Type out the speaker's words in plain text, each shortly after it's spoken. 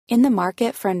In the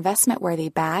market for investment-worthy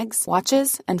bags,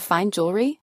 watches, and fine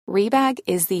jewelry, Rebag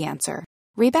is the answer.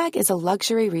 Rebag is a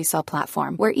luxury resale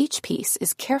platform where each piece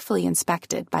is carefully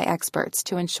inspected by experts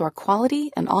to ensure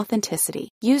quality and authenticity.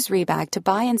 Use Rebag to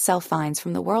buy and sell finds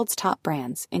from the world's top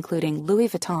brands, including Louis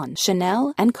Vuitton,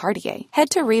 Chanel, and Cartier. Head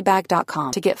to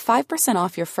Rebag.com to get 5%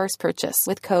 off your first purchase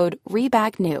with code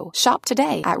REBAGNEW. Shop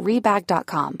today at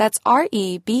Rebag.com. That's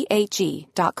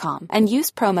REBAG.com. And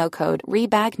use promo code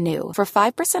REBAGNEW for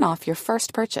 5% off your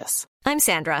first purchase. I'm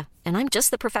Sandra, and I'm just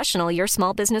the professional your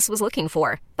small business was looking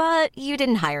for. But you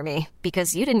didn't hire me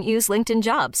because you didn't use LinkedIn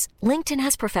Jobs. LinkedIn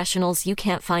has professionals you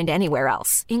can't find anywhere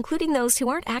else, including those who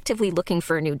aren't actively looking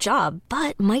for a new job,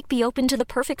 but might be open to the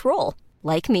perfect role,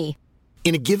 like me.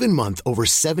 In a given month, over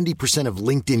 70% of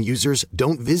LinkedIn users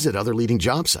don't visit other leading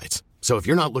job sites. So if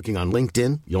you're not looking on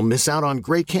LinkedIn, you'll miss out on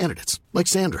great candidates, like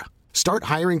Sandra. Start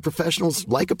hiring professionals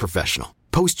like a professional.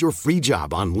 Post your free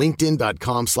job on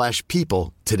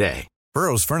linkedin.com/people today.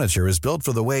 Burrow's furniture is built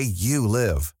for the way you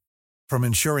live. From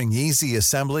ensuring easy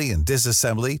assembly and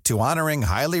disassembly to honoring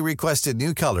highly requested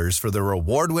new colors for their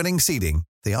award-winning seating,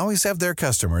 they always have their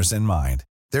customers in mind.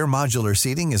 Their modular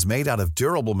seating is made out of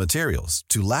durable materials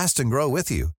to last and grow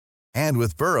with you. And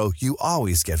with Burrow, you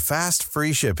always get fast,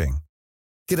 free shipping.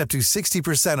 Get up to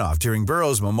 60% off during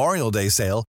Burrow's Memorial Day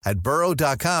sale at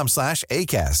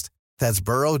burrow.com/ACAST. That's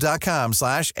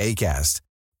burrow.com/ACAST.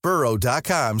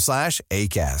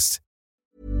 burrow.com/ACAST.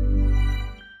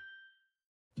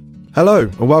 Hello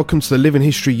and welcome to the Living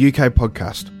History UK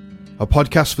podcast, a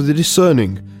podcast for the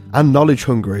discerning and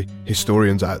knowledge-hungry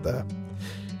historians out there.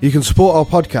 You can support our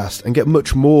podcast and get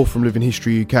much more from Living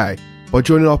History UK by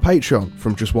joining our Patreon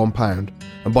from just £1,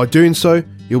 and by doing so,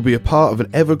 you'll be a part of an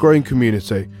ever-growing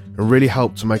community and really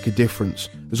help to make a difference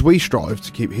as we strive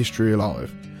to keep history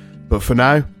alive. But for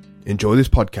now, enjoy this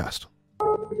podcast.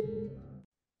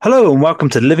 Hello and welcome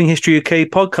to the Living History UK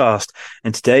podcast.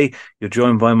 And today you're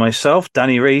joined by myself,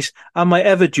 Danny Rees, and my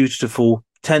ever dutiful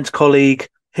 10th colleague,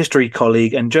 history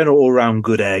colleague, and general all-round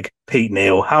good egg, Pete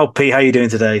Neal. Pete, how are you doing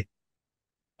today?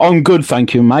 I'm good,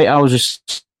 thank you, mate. How was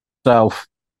yourself?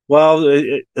 Well,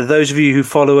 those of you who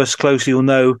follow us closely will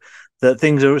know that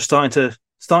things are starting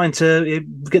to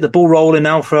get the ball rolling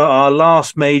now for our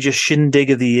last major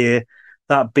shindig of the year,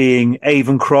 that being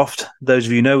Avencroft. Those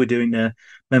of you know we're doing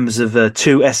members of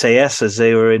 2 SAS as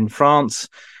they were in France.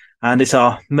 And it's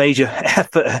our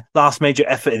last major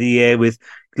effort of the year with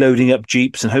loading up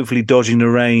jeeps and hopefully dodging the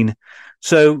rain.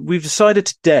 So we've decided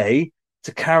today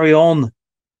to carry on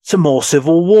some more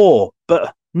Civil War,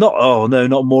 but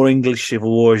not more English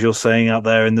Civil War, as you're saying out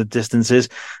there in the distances.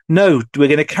 No, we're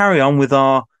going to carry on with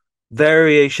our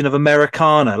variation of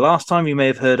Americana. Last time you may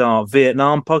have heard our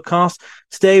Vietnam podcast.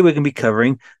 Today we're going to be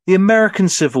covering the American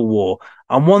Civil War.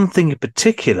 And one thing in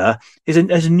particular is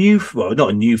not a new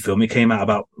film. It came out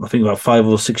about 5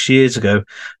 or 6 years ago,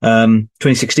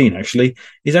 2016 actually,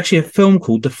 is actually a film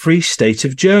called The Free State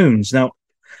of Jones. Now,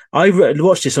 I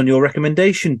watched this on your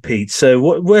recommendation, Pete.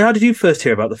 So how did you first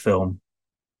hear about the film?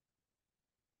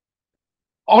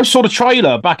 I saw the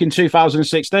trailer back in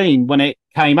 2016 when it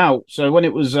came out. So when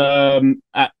it was at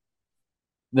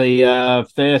the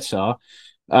theatre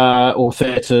or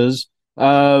theatres,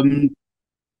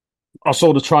 I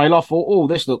saw the trailer. I thought,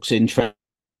 this looks interesting.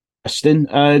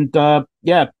 And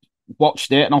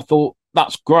watched it and I thought,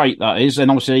 that's great, that is. And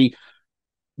obviously,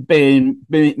 being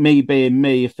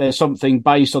me, if there's something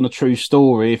based on a true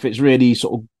story, if it's really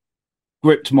sort of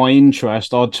gripped my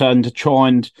interest, I'd turn to try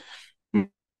and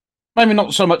maybe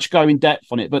not so much go in depth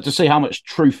on it, but to see how much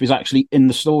truth is actually in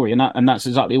the story. And that's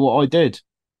exactly what I did.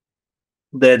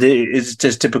 It's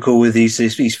just typical with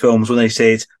these films when they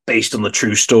say it's based on the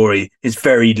true story. It's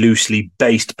very loosely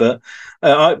based, but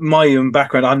my own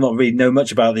background, I not really know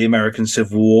much about the American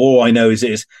Civil War. All I know is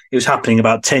it was happening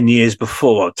about 10 years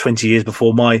before, 20 years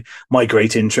before my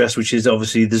great interest, which is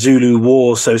obviously the Zulu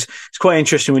War. So it's quite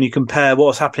interesting when you compare what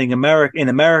was happening in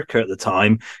America at the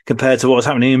time compared to what was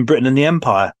happening in Britain and the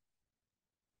Empire.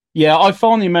 Yeah, I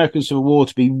find the American Civil War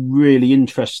to be really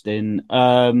interesting.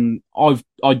 I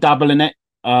dabble in it.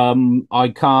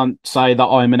 I can't say that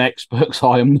I'm an expert because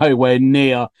I am nowhere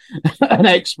near an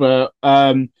expert.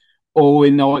 Or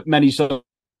in many subjects,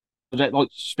 like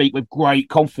speak with great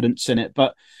confidence in it.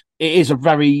 But it is a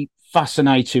very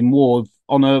fascinating war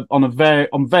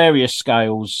on various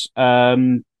scales.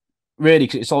 Really,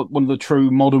 because it's like one of the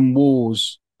true modern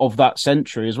wars of that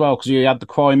century as well. Because you had the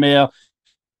Crimea,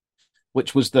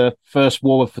 which was the first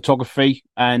war of photography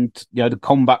and the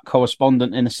combat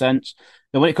correspondent in a sense.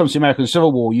 Now, when it comes to the American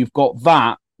Civil War, you've got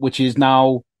that, which is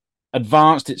now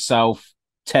advanced itself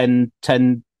 10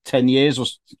 years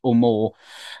or more.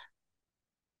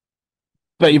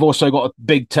 but you've also got a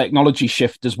big technology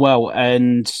shift as well,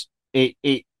 and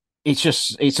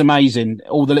it's amazing.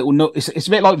 All the little nooks. It's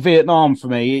a bit like Vietnam for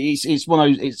me. It's one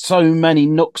of those. It's so many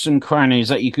nooks and crannies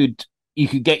that you could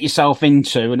get yourself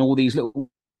into, and all these little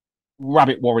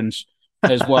rabbit warrens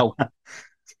as well.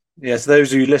 Yes,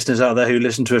 those of you listeners out there who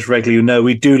listen to us regularly know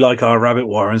we do like our rabbit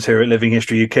warrens here at Living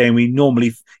History UK, and we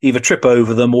normally either trip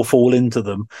over them or fall into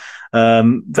them.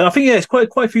 But I think it's quite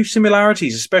a few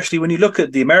similarities, especially when you look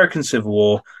at the American Civil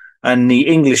War and the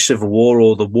English Civil War,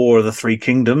 or the War of the Three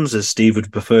Kingdoms, as Steve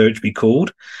would prefer it to be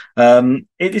called. It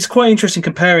is quite interesting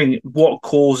comparing what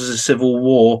causes a civil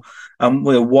war and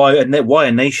why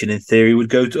a nation, in theory, would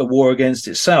go to a war against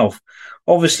itself.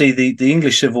 Obviously, the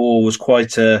English Civil War was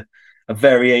quite a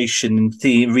variation in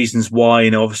the reasons why,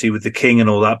 obviously with the king and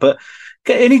all that. But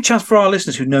get any chance for our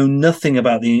listeners who know nothing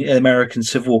about the American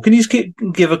Civil War, can you just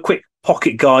give a quick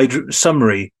pocket guide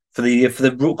summary for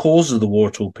the root causes of the war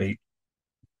at all, Pete?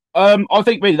 I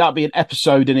think really that'd be an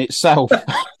episode in itself.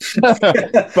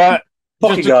 But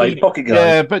pocket guide.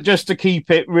 Yeah, but just to keep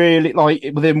it really like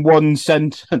within one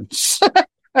sentence.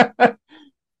 But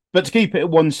to keep it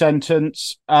in one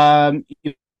sentence,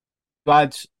 you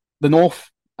had the North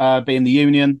being the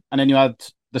Union, and then you had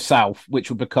the South, which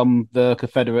would become the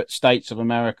Confederate States of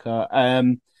America.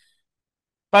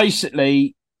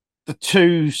 Basically, the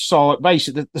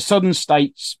Southern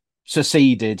states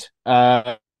seceded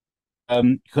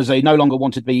because they no longer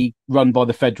wanted to be run by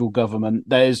the federal government.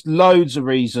 There's loads of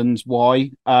reasons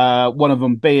why. One of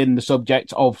them being the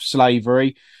subject of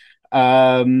slavery,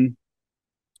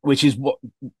 which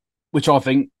I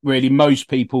think really most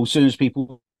people, as soon as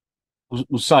people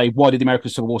will say, why did the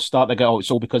American Civil War start? They go, oh,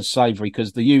 it's all because of slavery,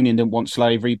 because the Union didn't want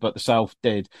slavery, but the South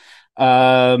did.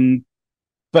 But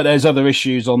there's other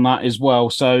issues on that as well.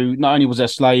 So not only was there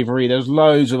slavery, there's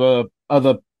loads of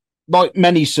other, like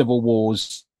many civil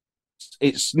wars.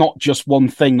 It's not just one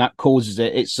thing that causes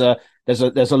it. It's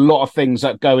there's a lot of things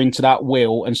that go into that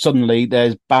wheel, and suddenly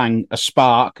there's a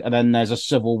spark, and then there's a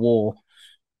civil war.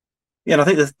 Yeah, and I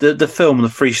think the film, The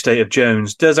Free State of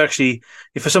Jones, does actually,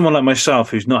 for someone like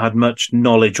myself who's not had much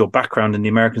knowledge or background in the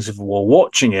American Civil War,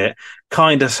 watching it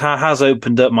kind of has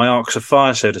opened up my arcs of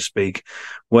fire, so to speak,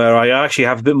 where I actually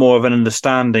have a bit more of an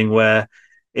understanding where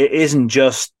it isn't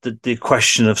just the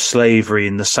question of slavery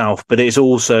in the South, but it's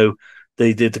also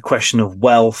the question of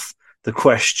wealth, the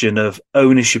question of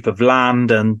ownership of land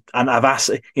and of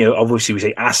assets. Obviously we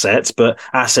say assets, but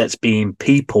assets being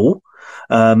people.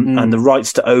 And the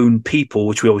rights to own people,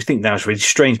 which we always think now is really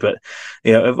strange, but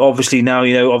obviously now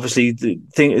obviously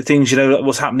things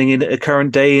what's happening in a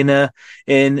current day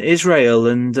in Israel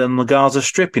and the Gaza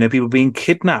Strip, people being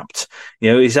kidnapped.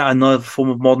 Is that another form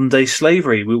of modern day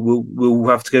slavery? We'll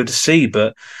have to go to see,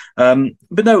 but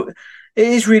no. It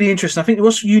is really interesting. I think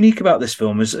what's unique about this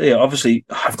film is, obviously,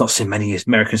 I've not seen many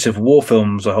American Civil War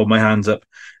films. I hold my hands up,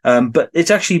 but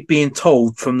it's actually being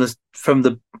told from the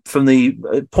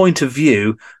point of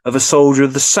view of a soldier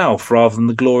of the South rather than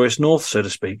the glorious North, so to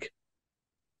speak.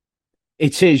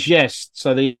 It is, yes.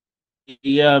 So the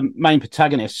main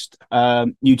protagonist,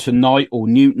 Newton Knight or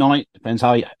Newt Knight, depends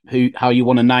how you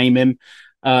want to name him.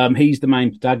 He's the main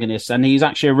protagonist, and he's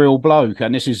actually a real bloke,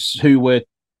 and this is who we're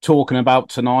talking about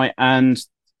tonight, and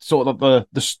sort of the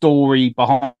story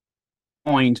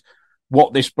behind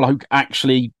what this bloke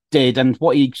actually did and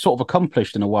what he sort of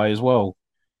accomplished in a way as well.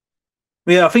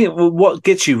 Yeah, I think what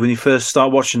gets you when you first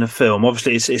start watching a film,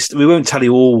 obviously, it's we won't tell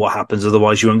you all what happens,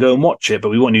 otherwise you won't go and watch it. But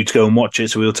we want you to go and watch it,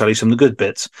 so we'll tell you some of the good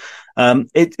bits.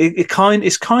 It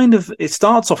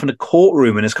starts off in a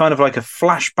courtroom, and it's kind of like a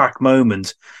flashback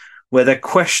moment where they're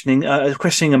questioning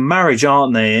a marriage,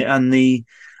 aren't they? And the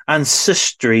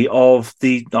ancestry of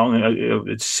I'm going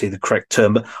to say the correct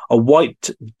term, but a white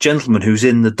gentleman who's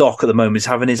in the dock at the moment is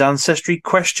having his ancestry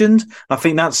questioned. I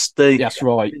think that's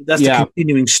right. That's the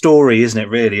continuing story, isn't it?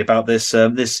 Really, about this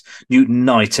Newton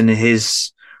Knight and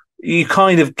his. You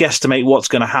kind of guesstimate what's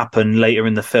going to happen later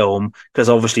in the film because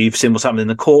obviously you've seen what's happened in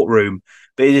the courtroom.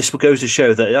 But it just goes to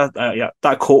show that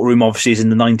that courtroom obviously is in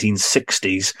the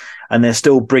 1960s, and they're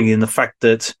still bringing the fact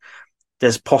that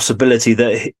there's possibility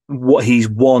that he's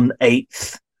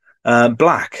 1/8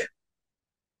 black.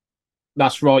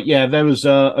 That's right. Yeah, there was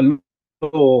a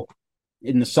law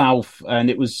in the South, and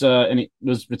it was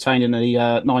retained in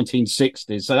the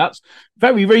 1960s. So that's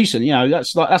very recent.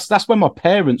 That's when my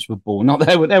parents were born. Not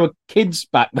they were kids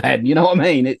back then. You know what I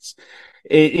mean?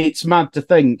 It's mad to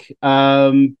think.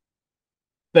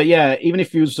 But yeah, even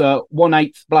if you was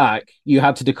 1/8 black, you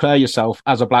had to declare yourself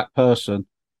as a black person.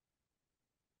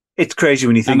 It's crazy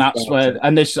when you think,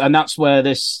 and that's where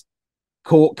this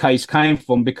court case came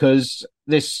from, because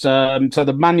this. So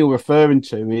the man you're referring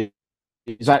to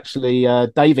is actually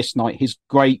Davis Knight, his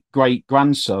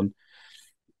great-great-grandson,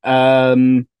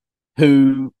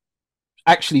 who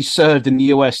actually served in the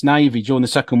US Navy during the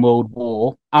Second World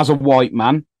War as a white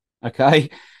man. Okay.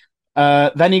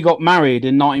 Then he got married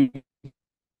in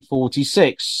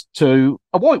 1946 to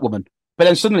a white woman. But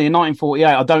then suddenly in 1948,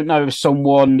 I don't know if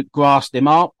someone grassed him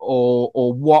up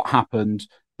or what happened,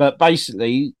 but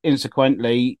basically,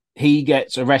 insequently, he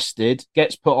gets arrested,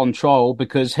 gets put on trial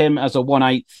because him as a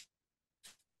 1/8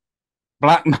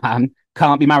 black man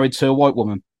can't be married to a white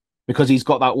woman because he's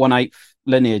got that 1/8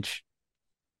 lineage.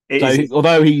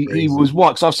 Although he was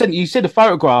white, so I've sent you see the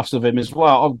photographs of him as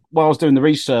well. While I was doing the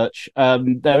research,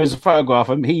 there is a photograph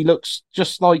of him. He looks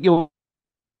just like you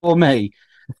or me.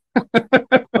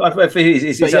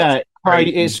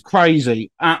 It's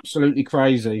crazy, absolutely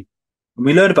crazy.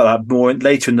 We learn about that more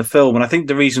later in the film, and I think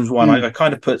the reasons why I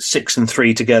kind of put 6 and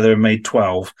 3 together and made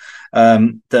 12.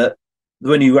 That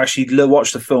when you actually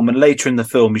watch the film, and later in the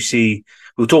film, you see.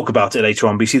 We'll talk about it later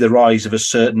on, but you see the rise of a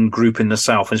certain group in the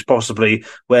South, and it's possibly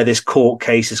where this court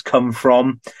case has come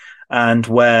from, and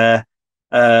where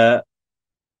how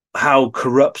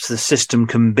corrupt the system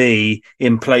can be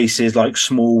in places like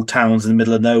small towns in the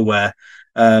middle of nowhere.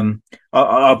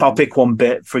 I'll pick one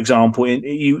bit, for example.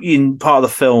 In part of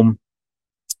the film,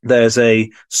 there's a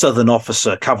Southern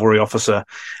officer, cavalry officer,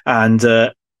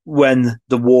 and when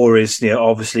the war is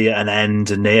obviously at an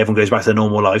end and everyone goes back to their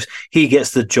normal lives, he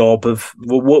gets the job of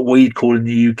what we'd call in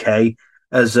the UK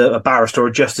as a barrister or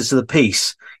a justice of the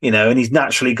peace, and he's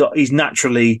naturally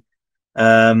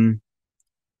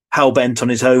hell-bent on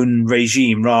his own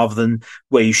regime rather than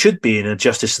where you should be in a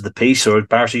justice of the peace or a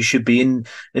barrister. You should be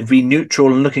be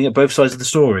neutral and looking at both sides of the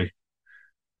story.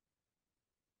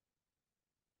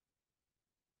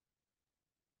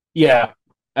 Yeah.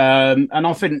 And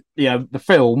I think, the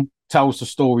film tells the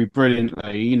story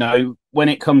brilliantly. When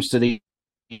it comes to these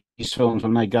films,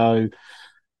 when they go,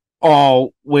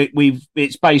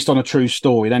 it's based on a true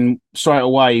story, then straight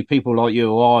away, people like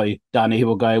you or I, Danny,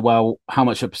 will go, well, how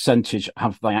much a percentage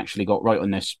have they actually got right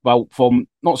on this? Well, from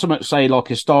not so much, say, like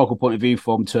historical point of view,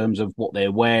 from terms of what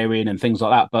they're wearing and things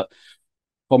like that, but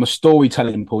from a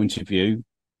storytelling point of view,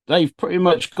 they've pretty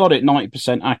much got it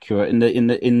 90% accurate in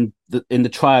the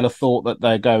trail of thought that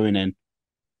they're going in.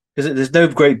 Because there's no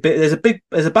great bit.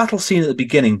 There's a battle scene at the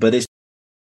beginning, but it's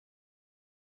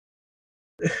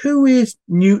who is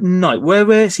Newton Knight? Where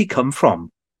has he come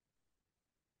from?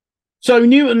 So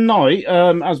Newton Knight,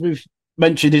 as we've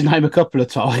mentioned his name a couple of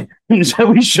times, so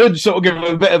we should sort of give him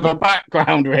a bit of a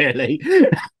background, really.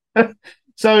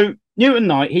 So Newton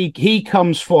Knight, he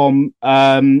comes from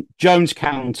Jones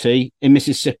County in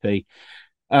Mississippi.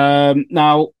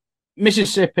 Now,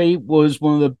 Mississippi was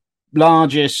one of the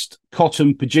largest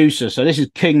cotton producers. So this is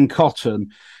King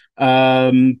Cotton,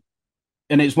 and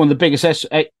it's one of the biggest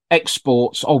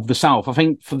exports of the South. I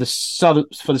think for the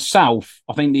South,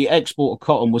 I think the export of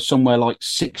cotton was somewhere like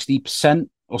 60%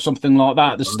 or something like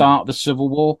that at the start of the Civil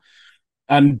War,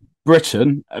 and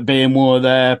Britain being one of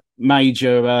their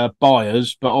major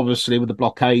buyers, but obviously with the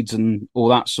blockades and all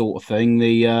that sort of thing,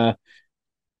 the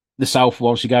South were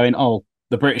obviously going,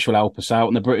 the British will help us out,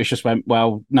 and the British just went,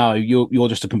 well, no, you're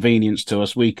just a convenience to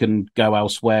us. We can go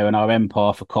elsewhere in our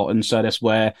empire for cotton. So that's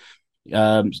where,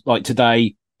 like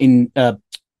today, in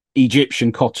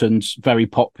Egyptian cotton's very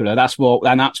popular. That's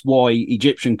why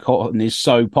Egyptian cotton is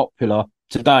so popular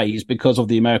today, is because of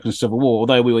the American Civil War.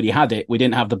 Although we already had it, we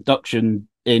didn't have the production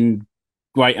in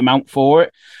great amount for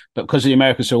it, but because of the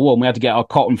American Civil War, and we had to get our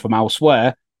cotton from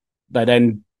elsewhere. They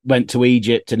then went to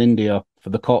Egypt and India for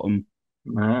the cotton.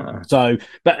 So,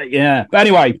 but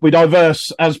anyway, we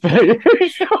diverse as per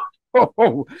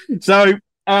usual.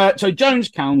 So Jones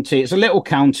County, it's a little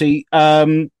county.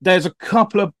 There's a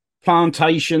couple of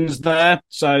plantations there,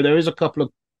 so there is a couple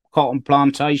of cotton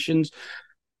plantations,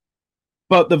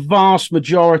 but the vast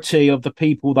majority of the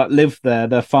people that live there,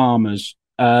 they're farmers.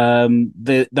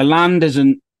 The land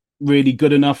isn't really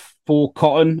good enough for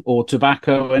cotton or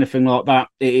tobacco or anything like that.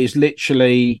 It is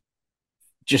literally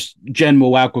just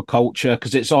general agriculture,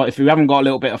 because it's like if you haven't got a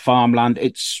little bit of farmland,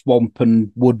 it's swamp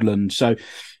and woodland, so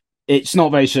it's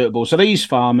not very suitable. So these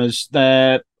farmers,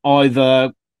 they're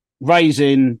either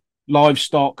raising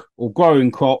livestock or growing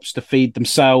crops to feed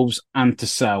themselves and to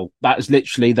sell. That is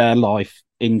literally their life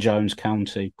in Jones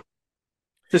County.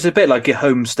 It's a bit like a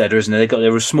homesteader, isn't it?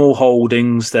 There are small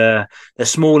holdings, they're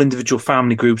small individual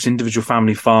family groups, individual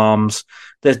family farms.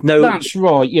 There's no. That's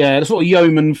right. Yeah, the sort of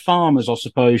yeoman farmers, I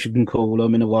suppose you can call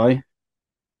them in a way.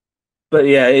 But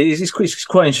yeah, it's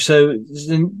quite interesting.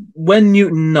 So when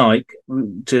Newton Knight,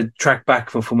 to track back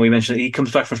from we mentioned, he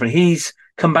comes back from, he's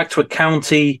come back to a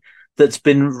county that's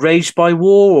been raised by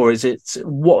war, or is it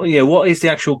what? What is the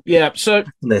actual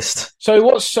list? So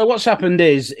what's happened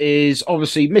is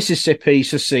obviously Mississippi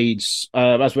secedes,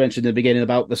 as we mentioned in the beginning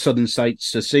about the southern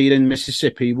states seceding.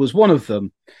 Mississippi was one of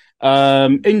them.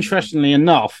 Interestingly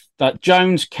enough, that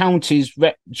Jones County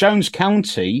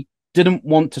didn't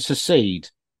want to secede.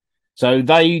 So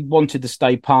they wanted to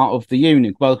stay part of the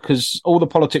Union. Well, because all the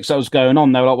politics that was going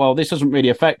on, they were like, well, this doesn't really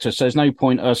affect us, so there's no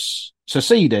point us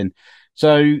seceding.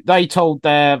 So they told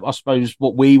their, I suppose,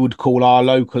 what we would call our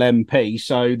local MP.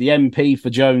 So the MP for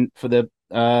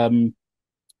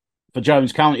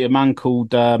Jones County, a man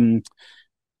called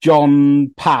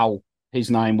John Powell,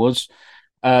 his name was.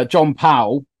 John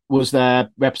Powell was their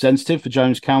representative for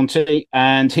Jones County,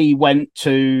 and he went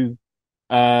to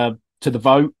the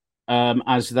vote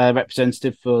as their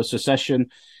representative for secession,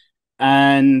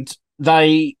 and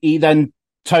he then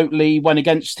totally went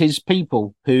against his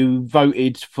people who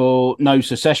voted for no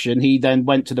secession. He then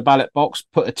went to the ballot box,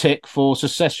 put a tick for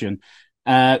secession.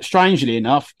 Strangely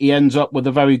enough, he ends up with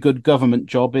a very good government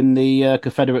job in the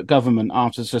Confederate government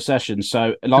after secession.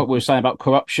 So, like we were saying about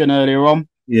corruption earlier on,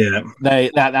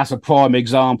 that's a prime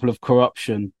example of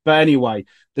corruption. But anyway,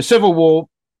 the Civil War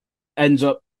ends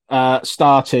up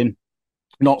starting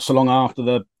not so long after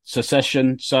the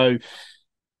secession. So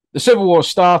the Civil War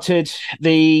started.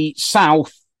 The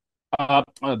South,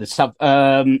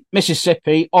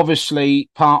 Mississippi, obviously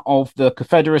part of the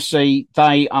Confederacy,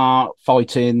 they are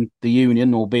fighting the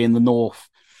Union, or being the North.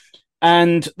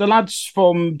 And the lads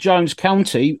from Jones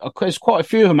County, there's quite a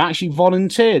few of them actually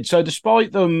volunteered. So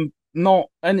despite them not,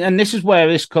 and this is where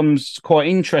this comes quite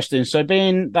interesting. So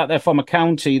being that they're from a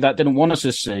county that didn't want to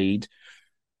secede,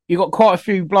 you got quite a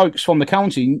few blokes from the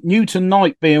county, Newton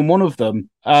Knight being one of them.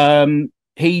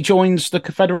 He joins the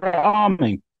Confederate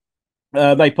Army.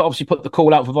 They obviously put the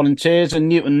call out for volunteers, and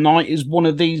Newton Knight is one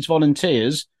of these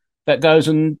volunteers that goes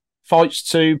and fights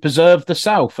to preserve the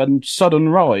South and Southern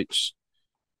rights.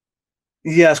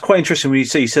 Yeah, it's quite interesting when you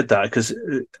said that, because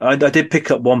I did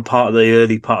pick up one part of the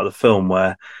early part of the film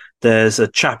where there's a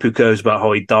chap who goes about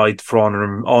how he died for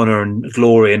honor and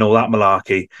glory and all that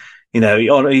malarkey. He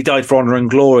died for honor and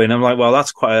glory, and I'm like, well,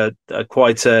 that's quite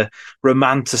a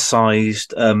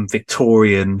romanticized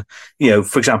Victorian.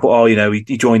 For example,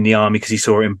 he joined the army because he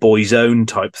saw it in Boy's Own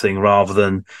type thing, rather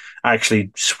than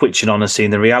actually switching on and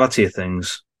seeing the reality of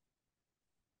things.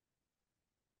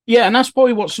 Yeah, and that's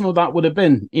probably what some of that would have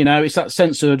been. It's that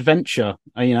sense of adventure.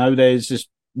 There's this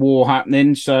war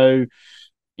happening, so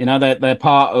they're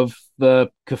part of the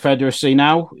Confederacy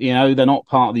now. They're not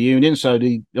part of the Union, so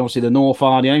obviously the North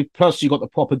are. Plus, you've got the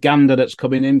propaganda that's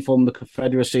coming in from the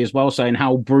Confederacy as well, saying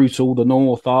how brutal the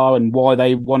North are and why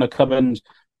they want to come and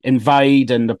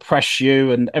invade and oppress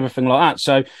you and everything like that.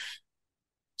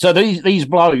 So these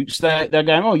blokes, they're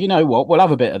going, oh, you know what? We'll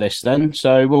have a bit of this then.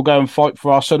 So we'll go and fight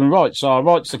for our southern rights, our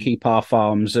rights to keep our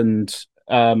farms and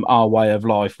our way of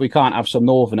life. We can't have some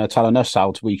northerner telling us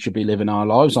how we should be living our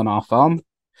lives on our farm.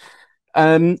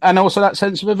 And also that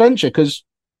sense of adventure, because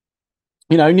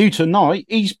Newton Knight,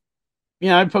 he's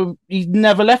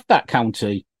never left that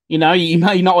county. He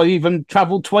may not have even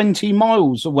travelled 20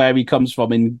 miles of where he comes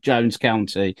from in Jones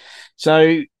County.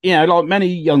 So like many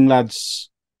young lads,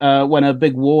 when a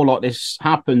big war like this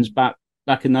happens back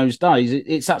in those days,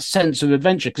 it's that sense of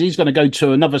adventure, because he's going to go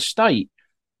to another state.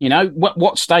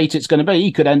 What state it's going to be.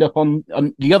 He could end up on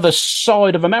the other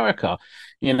side of America.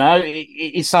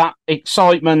 It's that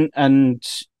excitement and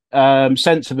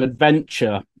sense of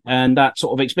adventure and that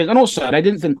sort of experience. And also, they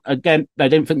didn't think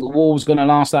the war was going to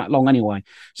last that long anyway.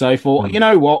 So they thought, you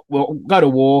know what, we'll go to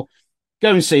war, go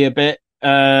and see a bit, do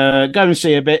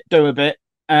a bit,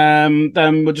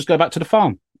 then we'll just go back to the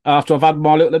farm after I've had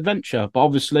my little adventure. But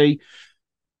obviously,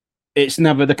 it's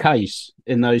never the case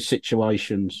in those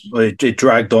situations. It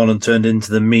dragged on and turned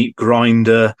into the meat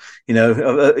grinder.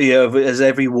 As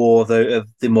every war of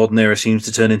the modern era seems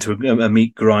to turn into a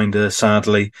meat grinder,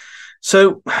 sadly.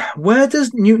 So, where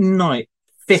does Newton Knight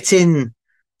fit in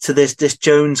to this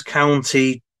Jones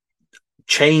County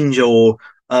change or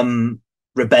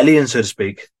rebellion, so to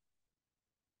speak?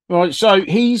 Right. So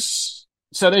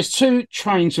there's two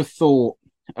trains of thought.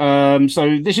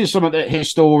 So this is something that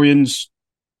historians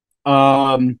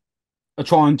are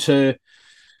trying to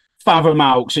fathom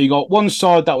out. So you got one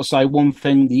side that will say one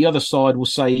thing, the other side will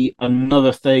say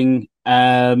another thing,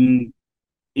 and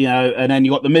then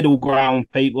you got the middle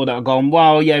ground people that are gone,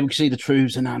 well, yeah, we can see the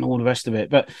truths and all the rest of it.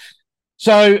 But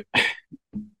so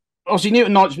obviously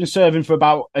Newton Knight's been serving for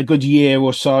about a good year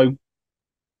or so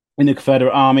in the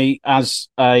Confederate Army as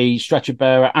a stretcher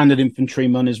bearer and an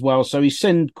infantryman as well. So he's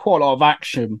seen quite a lot of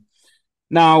action.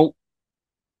 Now,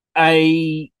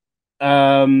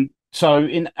 So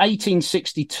in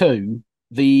 1862,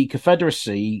 the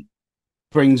Confederacy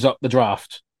brings up the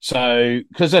draft. So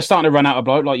because they're starting to run out of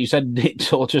bloke, like you said, it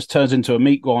sort of just turns into a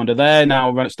meat grinder. They're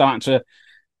now starting to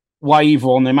waver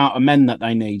on the amount of men that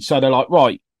they need. So they're like,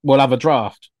 right, we'll have a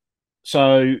draft.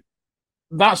 So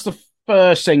that's the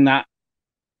first thing that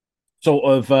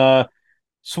sort of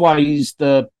sways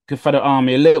the Confederate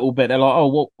Army a little bit. They're like, oh,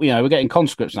 well, we're getting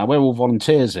conscripts now. We're all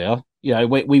volunteers here.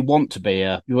 We want to be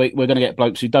here. We're going to get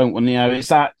blokes who don't. And, it's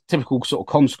that typical sort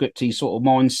of conscripty sort of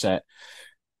mindset.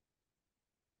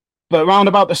 But around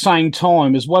about the same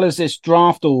time, as well as this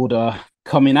draft order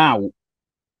coming out,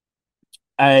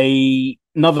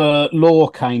 another law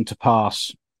came to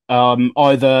pass,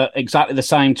 either exactly the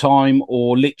same time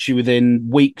or literally within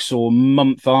weeks or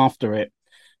month after it.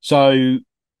 So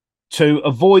to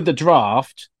avoid the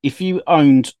draft, if you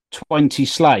owned 20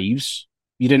 slaves,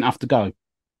 you didn't have to go.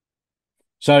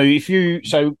 So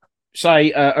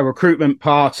say a recruitment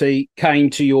party came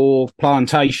to your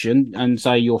plantation and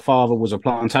say your father was a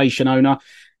plantation owner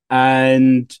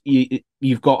and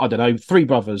you've got, I don't know, 3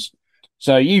 brothers.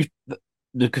 So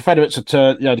the Confederates have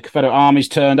turned, the Confederate Army's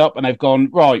turned up and they've gone,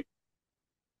 right,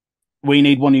 we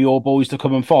need one of your boys to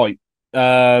come and fight.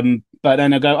 But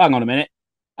then they'll go, hang on a minute,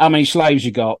 how many slaves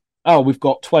you got? Oh, we've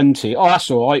got 20. Oh, that's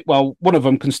all right. Well, one of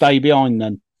them can stay behind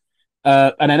then.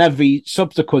 And then every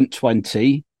subsequent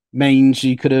 20 means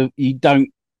you don't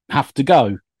have to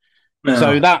go.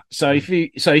 No. So if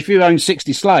you own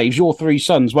 60 slaves, your 3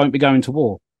 sons won't be going to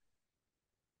war.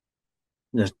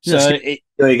 Yeah, so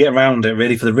you get around it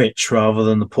really for the rich rather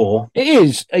than the poor. It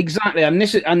is exactly, and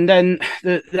then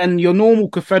your normal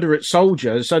Confederate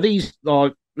soldiers. So these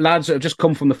are lads that have just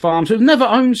come from the farms who've never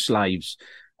owned slaves.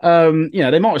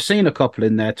 They might have seen a couple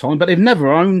in their time, but they've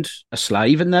never owned a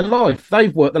slave in their life.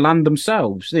 They've worked the land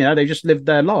themselves. They just lived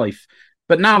their life.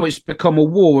 But now it's become a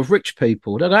war of rich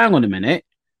people. They go, hang on a minute,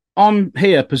 I'm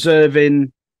here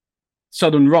preserving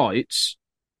Southern rights,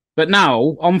 but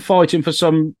now I'm fighting for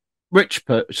some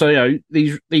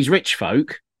these rich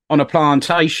folk on a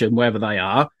plantation, wherever they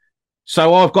are.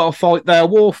 So I've got to fight their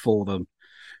war for them.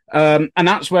 And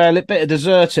that's where a little bit of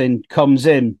deserting comes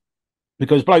in.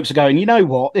 Because blokes are going, you know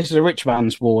what? This is a rich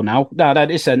man's war now. No,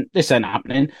 this ain't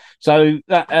happening. So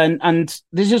that and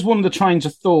this is one of the trains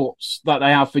of thoughts that they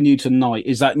have for Newton Knight,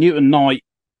 is that Newton Knight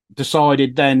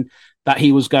decided then that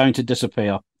he was going to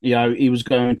disappear. He was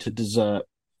going to desert.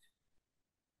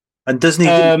 And doesn't he?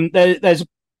 There's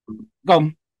go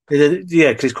on. Yeah,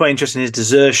 because it's quite interesting his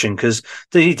desertion. Because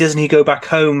doesn't he go back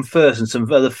home first and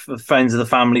some other friends of the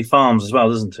family farms as well,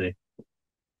 doesn't he?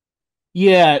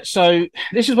 Yeah, so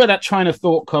this is where that train of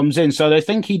thought comes in. So they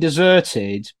think he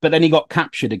deserted, but then he got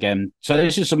captured again. So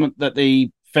this is something that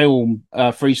the film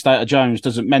Free State of Jones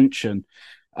doesn't mention.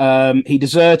 He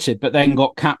deserted, but then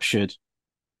got captured.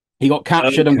 He got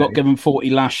captured and got given 40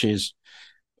 lashes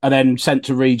and then sent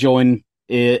to rejoin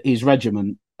his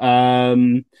regiment.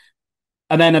 And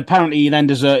then apparently he then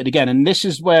deserted again. And this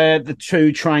is where the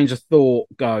 2 trains of thought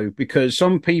go, because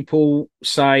some people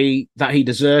say that he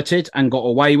deserted and got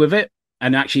away with it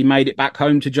and actually made it back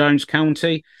home to Jones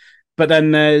County. But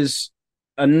then there's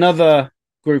another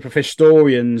group of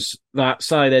historians that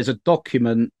say there's a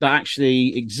document that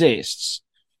actually exists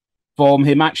from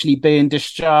him actually being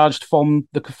discharged from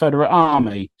the Confederate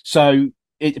Army. So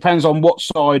it depends on what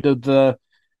side of the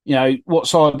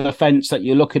fence that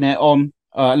you're looking at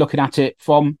it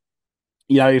from.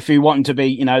 If you want to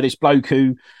be, this bloke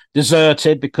who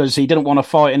deserted because he didn't want to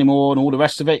fight anymore and all the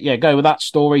rest of it, go with that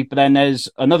story. But then there's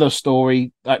another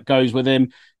story that goes with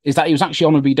him, is that he was actually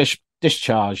honorably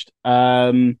discharged.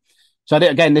 So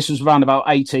again, this was around about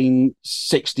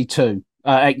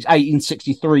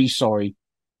 1863, sorry.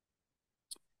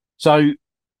 So,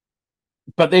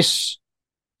 but this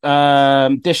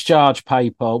discharge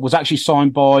paper was actually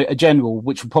signed by a general,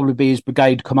 which would probably be his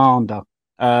brigade commander.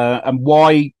 And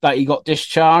why that he got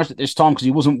discharged at this time, because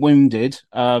he wasn't wounded,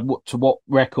 to what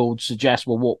records suggest,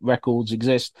 or what records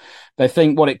exist. They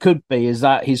think what it could be is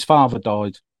that his father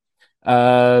died.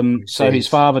 So his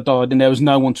father died and there was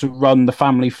no one to run the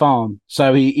family farm.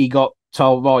 So he got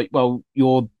told, right, well,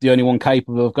 you're the only one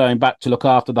capable of going back to look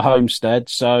after the homestead.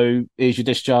 So here's your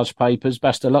discharge papers.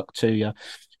 Best of luck to you.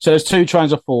 So there's 2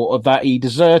 trains of thought of that. He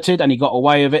deserted and he got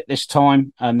away with it this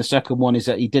time. And the second one is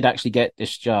that he did actually get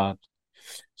discharged.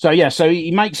 So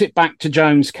he makes it back to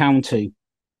Jones County.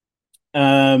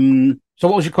 So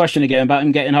what was your question again about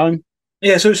him getting home?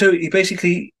 Yeah, so he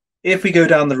basically, if we go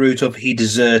down the route of he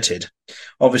deserted,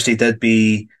 obviously there'd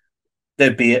be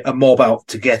a mob out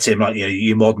to get him, like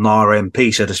your modern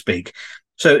RMP, so to speak.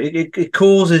 So it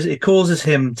causes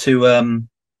him to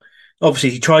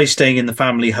obviously he tries staying in the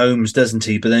family homes, doesn't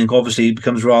he? But then obviously it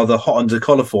becomes rather hot under the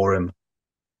collar for him.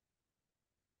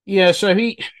 Yeah, so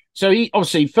he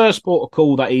obviously first port of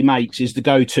call that he makes is to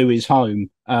go to his home,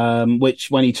 which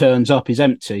when he turns up is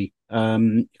empty,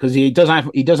 because he does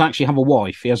actually have a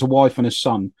wife. He has a wife and a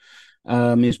son.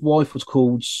 His wife was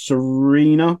called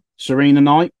Serena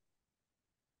Knight,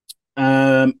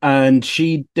 and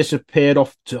she disappeared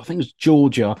off to, I think it was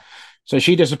Georgia. So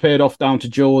she disappeared off down to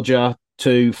Georgia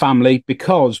to family,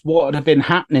 because what had been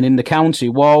happening in the county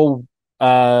while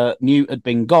Newt had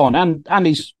been gone, and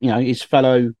his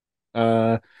fellow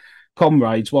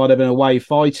comrades while they've been away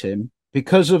fighting,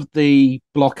 because of the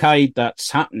blockade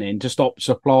that's happening to stop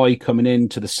supply coming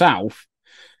into the south.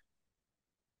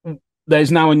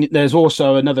 There's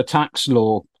also another tax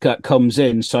law that comes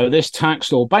in. So this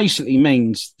tax law basically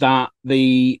means that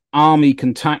the army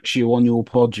can tax you on your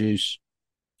produce.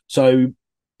 So,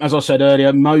 as I said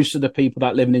earlier, most of the people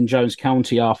that live in Jones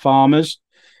County are farmers.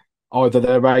 Either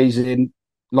they're raising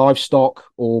livestock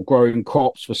or growing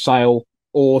crops for sale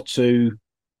or to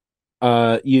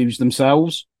use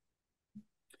themselves.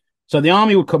 So the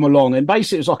army would come along, and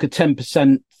basically it's like a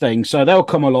 10% thing. So they'll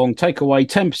come along, take away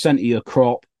 10% of your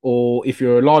crop, or if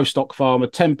you're a livestock farmer,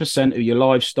 10% of your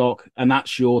livestock, and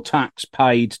that's your tax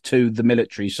paid to the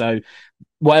military. So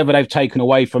whatever they've taken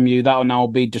away from you, that will now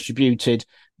be distributed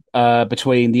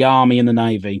between the army and the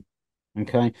navy.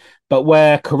 Okay. But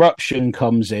where corruption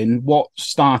comes in, what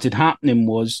started happening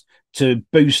was, to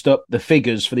boost up the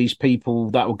figures for these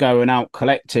people that were going out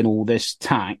collecting all this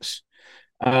tax,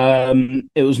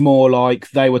 it was more like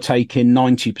they were taking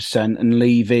 90% and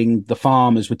leaving the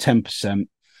farmers with 10%.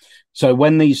 So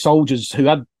when these soldiers who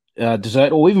had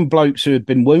deserted, or even blokes who had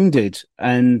been wounded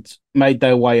and made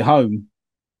their way home,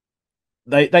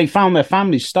 they found their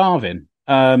families starving,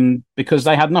 because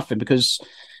they had nothing. Because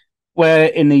where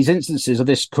in these instances of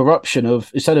this corruption,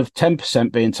 of instead of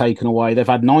 10% being taken away, they've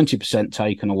had 90%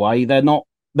 taken away. They're not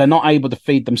able to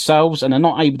feed themselves, and they're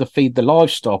not able to feed the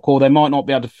livestock, or they might not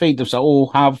be able to feed themselves or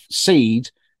have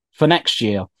seed for next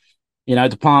year,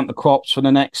 to plant the crops for the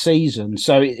next season.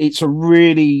 So it's a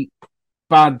really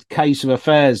bad case of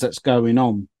affairs that's going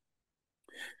on.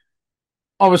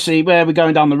 Obviously, where we're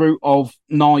going down the route of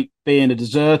Knight being a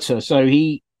deserter, so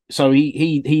he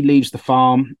leaves the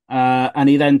farm, and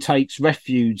he then takes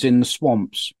refuge in the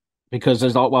swamps, because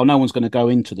there's like, well, no one's going to go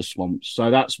into the swamps.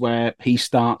 So that's where he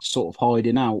starts sort of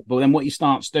hiding out. But then what he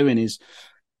starts doing is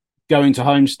going to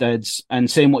homesteads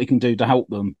and seeing what he can do to help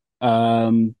them.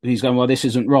 He's going, well, this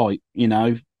isn't right.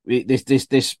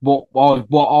 This what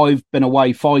I've been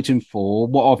away fighting for,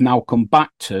 what I've now come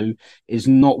back to, is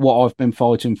not what I've been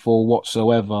fighting for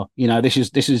whatsoever. This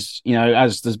is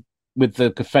with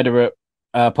the Confederate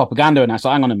propaganda, and that's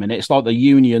like, hang on a minute, it's like the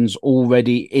Union's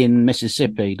already in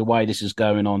Mississippi, the way this is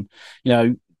going on.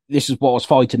 This is what I was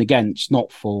fighting against,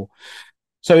 not for.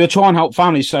 So you'll try and help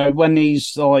families. So when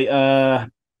these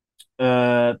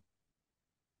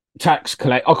tax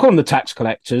collect, I call them the tax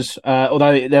collectors,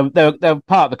 although they're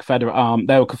part of the Confederate arm.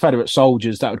 They were Confederate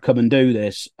soldiers that would come and do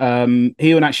this.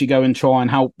 He would actually go and try and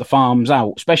help the farms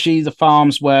out, especially the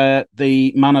farms where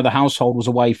the man of the household was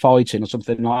away fighting or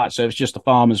something like that. So it's just the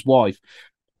farmer's wife,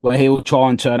 where he would try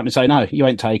and turn up and say, no, you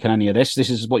ain't taking any of this. This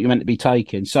is what you're meant to be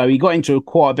taking. So he got into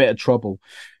quite a bit of trouble.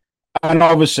 And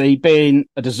obviously, being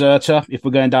a deserter, if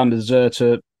we're going down the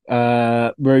deserter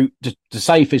route, the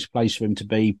safest place for him to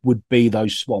be would be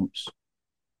those swamps.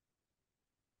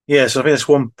 Yeah, so I think that's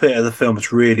one bit of the film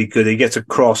that's really good. He gets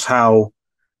across how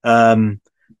the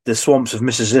swamps of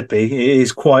Mississippi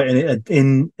is quite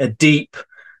in a deep,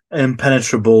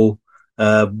 impenetrable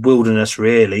wilderness,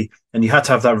 really, and you had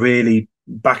to have that really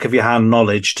back of your hand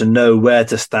knowledge to know where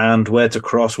to stand, where to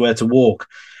cross, where to walk.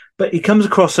 But he comes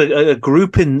across a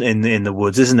group in the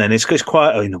woods, isn't it? And it's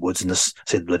quite in the woods, in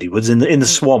the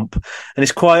swamp, and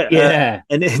it's quite an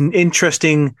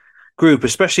interesting group,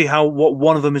 especially what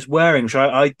one of them is wearing, which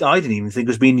I didn't even think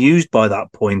was being used by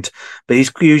that point. But he's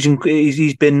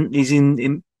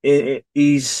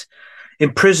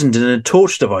imprisoned in a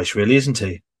torture device, really, isn't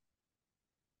he?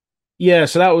 Yeah,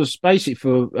 so that was basically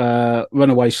for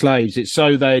runaway slaves. It's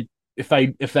so if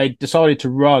they decided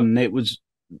to run, it was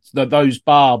those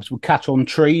barbs would catch on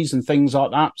trees and things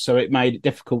like that, so it made it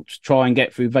difficult to try and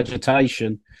get through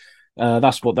vegetation.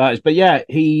 That's what that is. But yeah,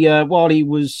 he while he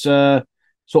was sort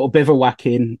of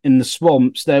bivouacking in the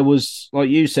swamps, there was, like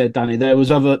you said, Danny, there was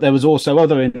also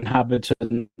other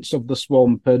inhabitants of the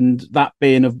swamp, and that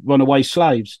being of runaway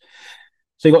slaves.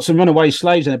 So you got some runaway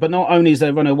slaves in there, but not only is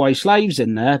there runaway slaves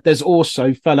in there, there's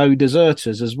also fellow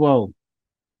deserters as well,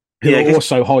 who are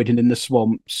also hiding in the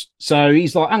swamps. So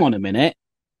he's like, hang on a minute,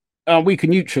 we can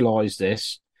neutralise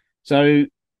this. So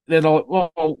they're like,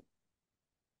 well,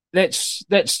 let's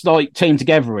like team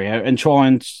together here and try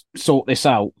and sort this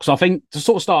out. Because I think to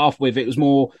sort of start off with, it was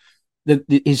more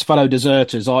his fellow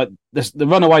deserters. Like the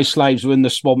runaway slaves were in the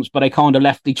swamps, but they kind of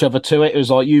left each other to it. It was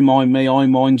like, you mind me, I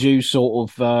mind you,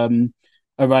 sort of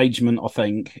arrangement, I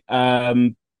think.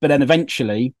 But then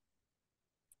eventually,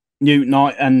 Newt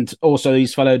Knight and also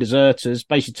these fellow deserters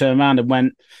basically turned around and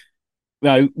went,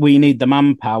 we need the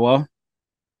manpower.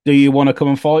 Do you want to come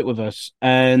and fight with us?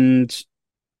 And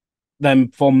then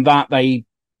from that, they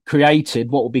created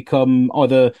what will become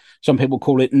either, some people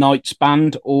call it Knight's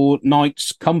Band or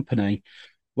Knight's Company,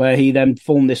 where he then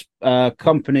formed this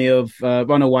company of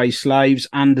runaway slaves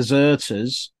and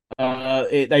deserters.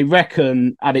 They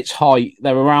reckon at its height,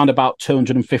 they're around about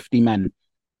 250 men.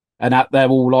 And they're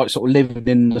all like sort of living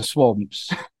in the swamps.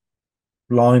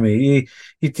 Blimey.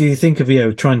 You think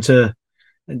of, trying to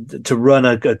run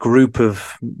a group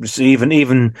of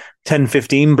even 10,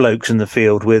 15 blokes in the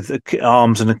field with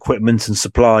arms and equipment and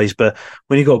supplies. But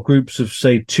when you've got groups of,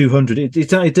 say, 200,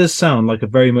 it does sound like a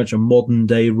very much a modern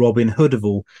day Robin Hood of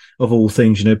all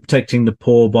things, protecting the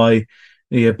poor by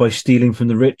stealing from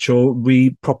the rich or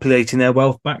repopulating their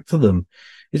wealth back to them.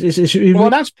 Well,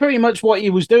 that's pretty much what he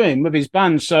was doing with his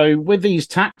band. So with these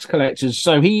tax collectors,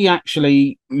 so he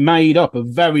actually made up a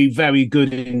very, very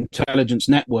good intelligence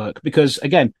network because,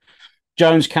 again,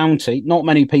 Jones County, not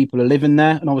many people are living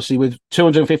there. And obviously with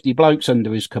 250 blokes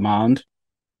under his command,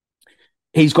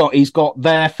 he's got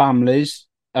their families,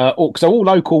 because they're all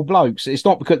local blokes. It's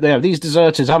not because these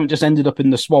deserters haven't just ended up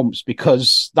in the swamps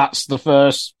because that's the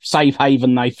first safe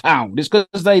haven they found. It's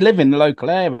because they live in the local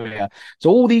area. So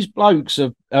all these blokes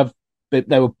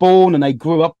they were born and they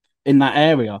grew up in that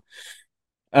area.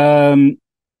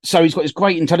 So he's got this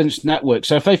great intelligence network.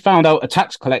 So if they found out a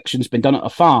tax collection's been done at a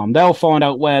farm, they'll find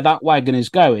out where that wagon is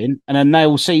going and then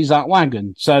they'll seize that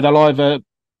wagon. So they'll either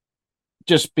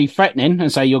just be threatening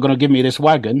and say, you're going to give me this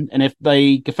wagon. And if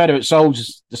the Confederate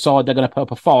soldiers decide they're going to put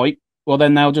up a fight, well,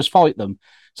 then they'll just fight them.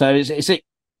 So it's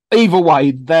either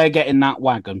way, they're getting that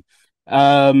wagon.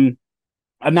 And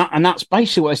that's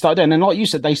basically what they started doing. And like you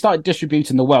said, they started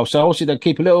distributing the wealth. So obviously they'll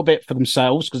keep a little bit for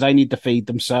themselves because they need to feed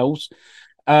themselves.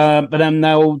 But then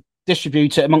they'll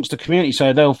distribute it amongst the community.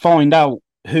 So they'll find out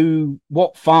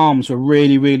what farms were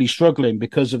really, really struggling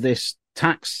because of this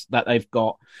tax that they've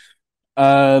got.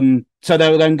 So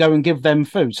they'll then go and give them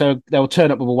food. So they'll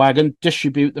turn up with a wagon,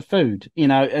 distribute the food,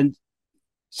 and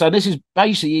so this is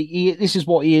basically, this is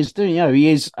what he is doing. He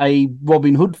is a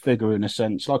Robin Hood figure in a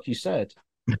sense, like you said.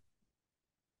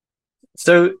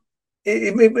 So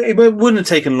it wouldn't have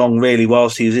taken long, really,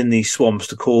 whilst he was in these swamps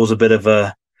to cause a bit of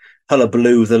a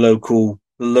hullabaloo with the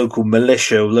local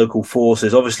militia, local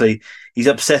forces. Obviously, he's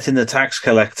upsetting the tax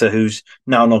collector, who's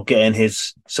now not getting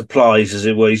his supplies, as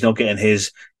it were. He's not getting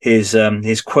his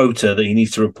quota that he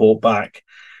needs to report back.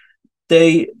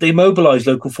 They mobilise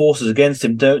local forces against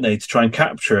him, don't they, to try and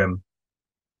capture him?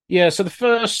 Yeah. So the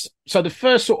first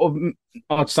sort of,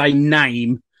 I'd say,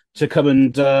 name to come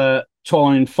and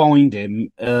try and find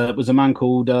him was a man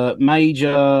called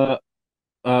Major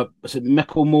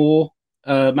Micklemore.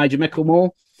 Major Micklemore.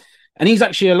 And he's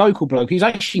actually a local bloke. He's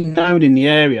actually known in the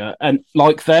area, and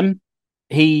like them,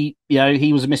 he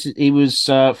was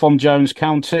from Jones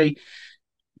County.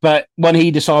 But when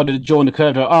he decided to join the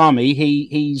Confederate Army,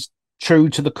 he's true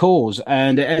to the cause,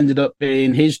 and it ended up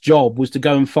being his job was to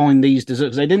go and find these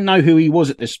deserters. They didn't know who he was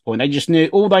at this point. They just knew,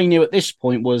 all they knew at this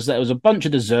point was that there was a bunch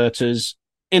of deserters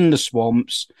in the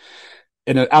swamps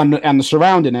and the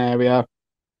surrounding area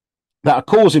that are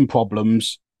causing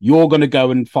problems. You're going to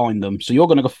go and find them. So you're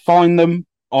going to go find them,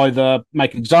 either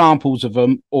make examples of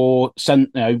them or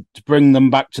send, to bring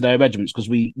them back to their regiments because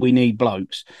we need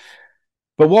blokes.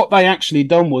 But what they actually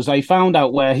done was they found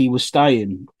out where he was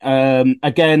staying.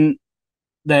 Again,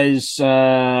 there's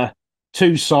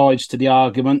two sides to the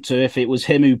argument to if it was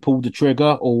him who pulled the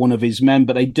trigger or one of his men,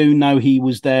 but they do know he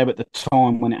was there at the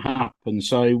time when it happened.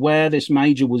 So where this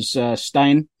major was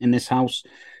staying in this house,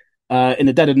 in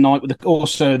the dead of night,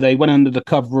 also they went under the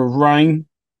cover of rain.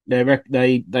 They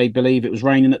believe it was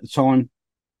raining at the time.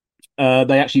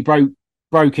 They actually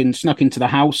snuck into the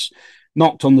house,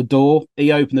 knocked on the door.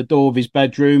 He opened the door of his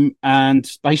bedroom and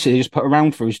basically just put a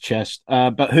round through his chest.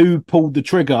 But who pulled the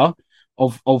trigger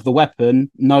of the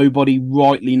weapon? Nobody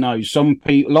rightly knows.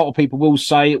 A lot of people will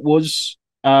say it was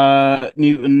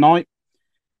Newton Knight.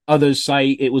 Others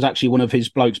say it was actually one of his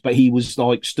blokes, but he was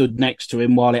like stood next to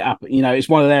him while it happened. It's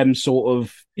one of them sort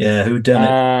of who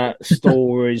done it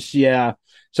stories. Yeah.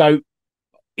 So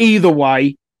either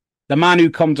way, the man who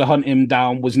come to hunt him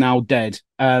down was now dead.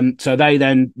 So they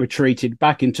then retreated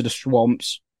back into the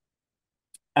swamps,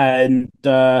 and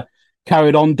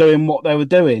carried on doing what they were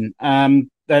doing.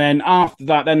 Then after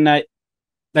that,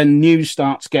 then news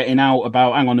starts getting out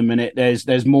about, hang on a minute,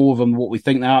 there's more of them than what we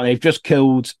think they are. They've just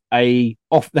killed a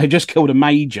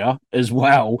major as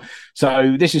well.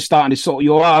 So this is starting to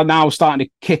you are now starting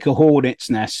to kick a hornet's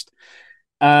nest.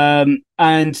 And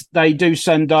they do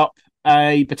send up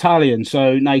a battalion.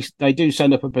 So they do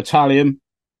send up a battalion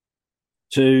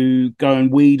to go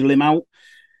and wheedle him out.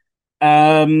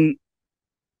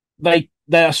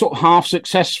 They're sort of half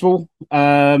successful.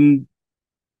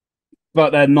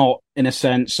 But they're not, in a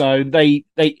sense. So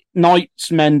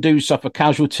Knight's men do suffer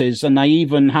casualties, and they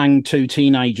even hang 2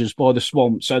 teenagers by the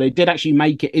swamp. So they did actually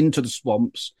make it into the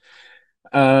swamps.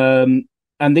 And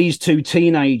these 2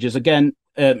 teenagers, again,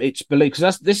 it's believed,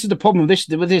 because this is the problem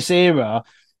with this era.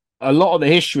 A lot of the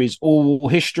history is oral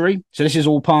history. So this is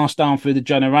all passed down through the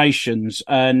generations.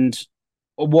 And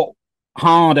what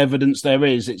hard evidence there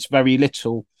is, it's very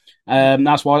little.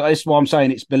 That's why I'm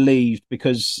saying it's believed,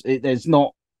 because there's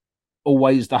not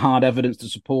always the hard evidence to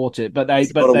support it, but there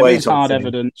is hard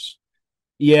evidence.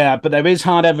 Yeah, but there is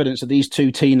hard evidence of these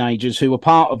 2 teenagers who were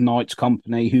part of Knight's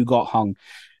company who got hung,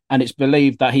 and it's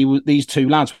believed that these 2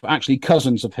 lads were actually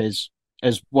cousins of his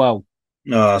as well.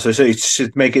 Oh, so it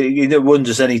should make it. It wouldn't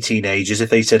just any teenagers if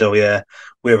they said, "Oh yeah,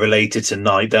 we're related to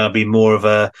Knight." That'd be more of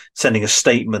a sending a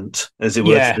statement, as it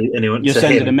were. Yeah, to anyone. You're to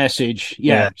sending him. a message.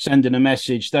 Yeah, sending a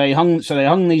message. They hung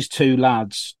these 2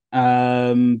 lads.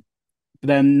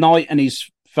 Then Knight and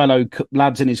his fellow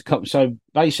lads in his cup. So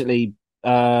basically,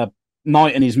 Knight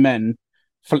and his men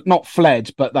not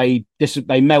fled, but they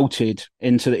melted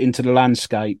into the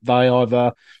landscape. They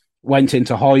either went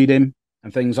into hiding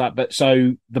and things like that. But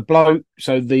so the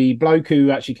bloke who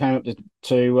actually came up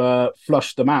to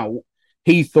flush them out,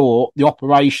 he thought the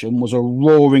operation was a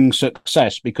roaring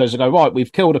success, because they go, right,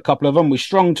 we've killed a couple of them, we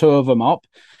strung 2 of them up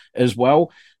as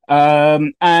well.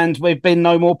 And we've been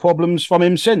no more problems from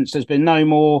him since. There's been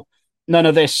none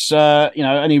of this,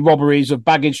 any robberies of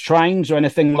baggage trains or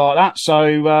anything like that.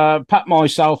 So pat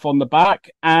myself on the back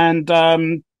and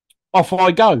off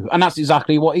I go. And that's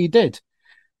exactly what he did.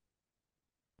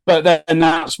 But then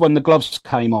that's when the gloves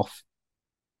came off.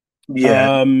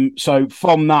 Yeah. So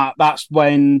from that's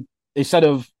when, instead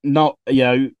of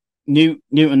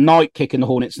Newton Knight kicking the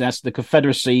hornet's nest, the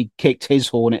Confederacy kicked his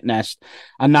hornet nest,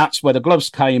 and that's where the gloves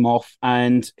came off,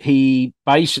 and he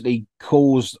basically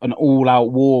caused an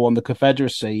all-out war on the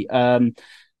Confederacy.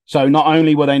 So not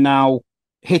only were they now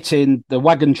hitting the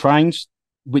wagon trains,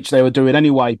 which they were doing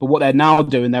anyway, but what they're now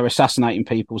doing, they're assassinating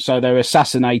people. So they're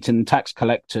assassinating tax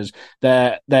collectors.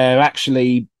 They're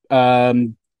actually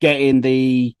getting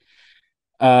the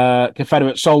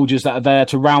Confederate soldiers that are there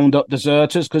to round up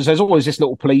deserters, because there's always this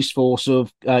little police force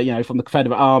of from the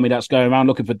Confederate Army that's going around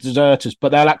looking for deserters, but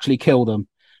they'll actually kill them.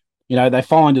 They're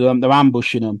finding them, they're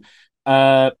ambushing them.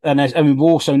 And we've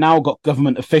also now got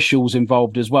government officials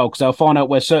involved as well, because they'll find out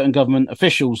where certain government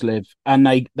officials live, and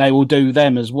they will do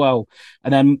them as well.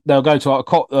 And then they'll go to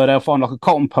they'll find a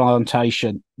cotton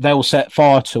plantation. They'll set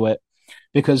fire to it,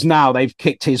 because now they've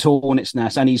kicked his hornet's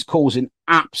nest, and he's causing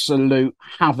absolute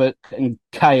havoc and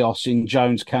chaos in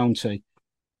Jones County.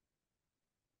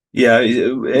 Yeah,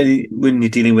 when you're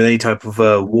dealing with any type of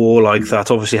war like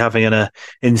that, obviously having an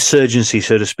insurgency,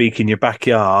 so to speak, in your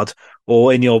backyard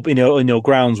or in your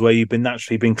grounds where you've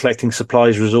naturally been collecting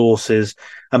supplies, resources,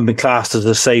 and been classed as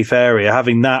a safe area,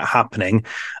 having that happening,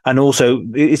 and also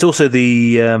it's also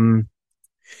the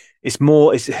it's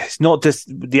not just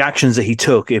the actions that he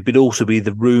took, it would also be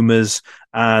the rumours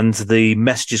and the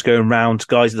messages going around,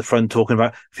 guys at the front talking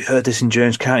about, have you heard this in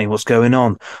Jones County? What's going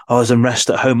on? Oh, there's unrest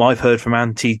at home. I've heard from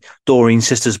Auntie Doreen,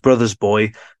 sister's brother's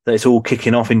boy, that it's all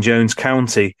kicking off in Jones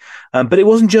County. But it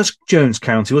wasn't just Jones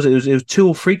County, was it? It was 2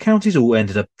 or 3 counties all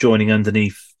ended up joining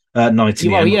underneath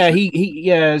Nightingale. Well, yeah,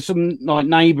 he some like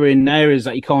neighbouring areas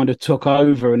that he kind of took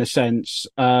over in a sense.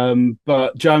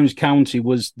 But Jones County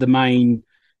was the main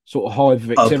sort of hive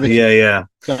of activity. Yeah.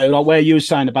 So like where you were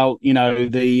saying about,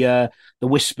 the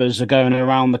whispers are going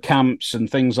around the camps and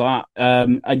things like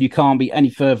that, and you can't be any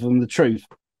further from the truth.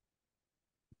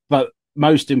 But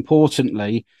most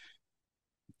importantly,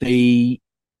 the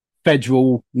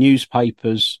federal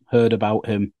newspapers heard about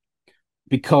him,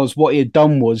 because what he had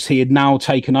done was he had now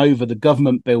taken over the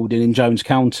government building in Jones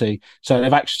County.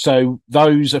 So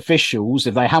those officials,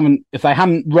 if they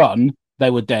hadn't run, they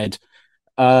were dead.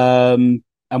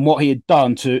 And what he had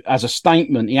done as a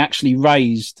statement, he actually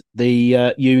raised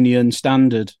the Union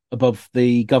standard above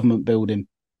the government building.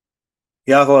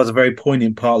 Yeah, I thought that was a very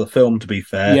poignant part of the film, to be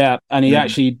fair. Yeah, and he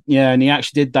actually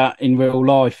did that in real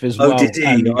life as well. Oh, did he?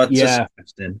 And, That's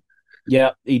interesting.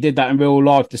 Yeah, he did that in real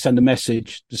life to send a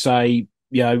message to say,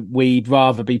 we'd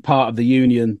rather be part of the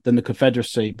Union than the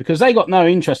Confederacy, because they got no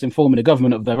interest in forming a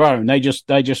government of their own. They're just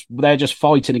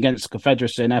fighting against the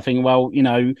Confederacy, and they're thinking, well,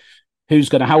 who's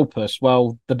going to help us?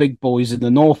 Well, the big boys in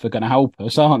the North are going to help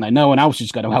us, aren't they? No one else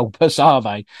is going to help us, are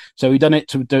they? So we done it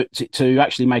to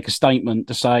actually make a statement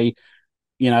to say,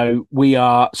 we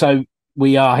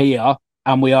are here,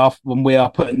 and we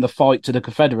are putting the fight to the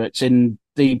Confederates in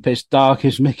deepest,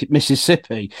 darkest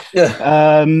Mississippi.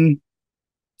 Yeah.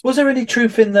 Was there any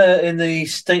truth in the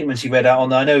statements he read out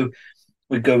on? I know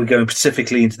we're going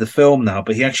specifically into the film now,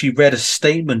 but he actually read a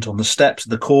statement on the steps of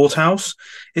the courthouse.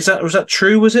 Was that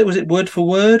true? Was it word for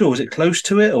word, or was it close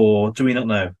to it, or do we not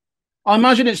know? I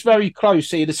imagine it's very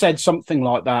close. He'd have said something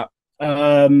like that.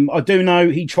 I do know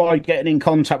he tried getting in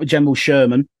contact with General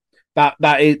Sherman.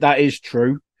 That is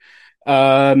true.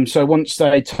 So once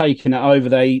they'd taken it over,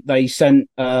 they sent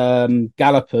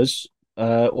gallopers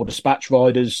or dispatch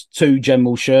riders to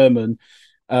General Sherman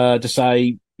to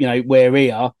say, we're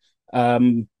here.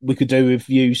 We could do with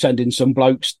you sending some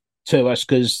blokes to us,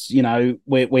 because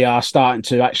we are starting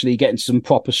to actually get into some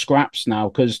proper scraps now,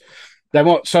 because they're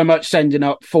not so much sending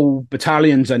up full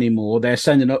battalions anymore. They're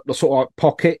sending up the sort of like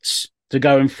pockets to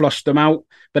go and flush them out.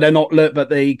 But they're not. But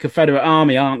the Confederate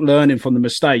Army aren't learning from the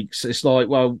mistakes. It's like,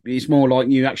 well, it's more like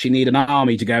you actually need an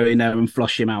army to go in there and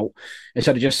flush him out,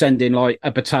 instead of just sending like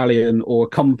a battalion or a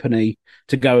company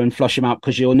to go and flush him out,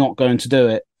 because you're not going to do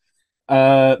it.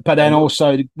 But then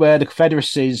also, where the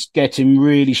Confederacy is getting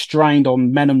really strained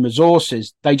on men and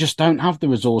resources, they just don't have the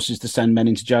resources to send men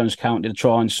into Jones County to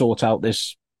try and sort out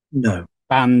this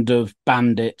band of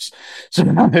bandits. So.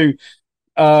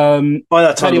 By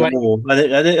that time of the war,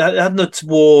 hadn't the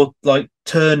war like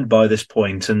turned by this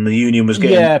point, and the Union was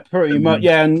getting pretty much,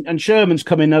 and Sherman's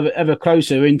coming ever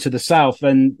closer into the South,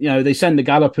 and they send the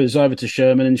gallopers over to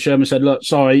Sherman, and Sherman said, "Look,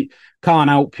 sorry, can't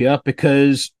help you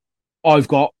because I've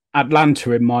got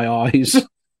Atlanta in my eyes."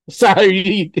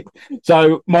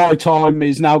 So my time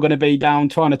is now going to be down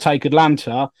trying to take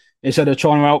Atlanta instead of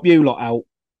trying to help you lot out.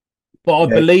 But I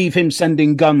believe him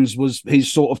sending guns was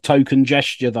his sort of token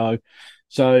gesture, though.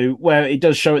 So where it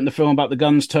does show it in the film about the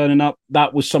guns turning up,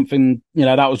 that was something,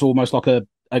 that was almost like a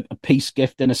peace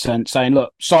gift in a sense, saying,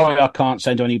 look, sorry, I can't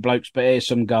send any blokes, but here's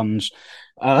some guns.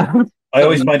 I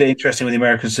always find it interesting with the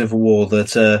American Civil War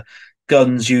that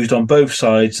guns used on both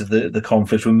sides of the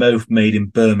conflict were both made in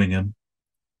Birmingham.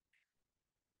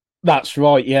 That's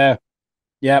right, yeah.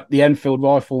 Yeah, the Enfield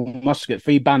rifle musket,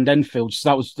 3-band Enfields,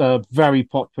 that was very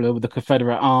popular with the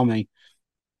Confederate Army.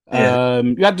 Yeah.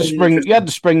 You had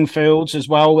the Springfields as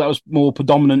well. That was more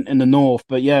predominant in the North,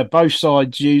 but yeah, both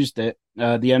sides used it.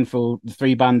 The Enfield, the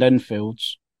 3-band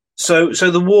Enfields. So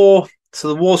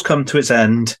the war's come to its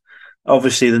end.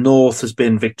 Obviously, the North has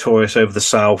been victorious over the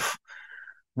South.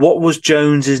 What was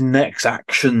Jones's next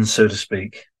action, so to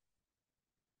speak?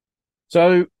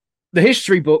 So the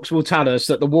history books will tell us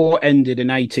that the war ended in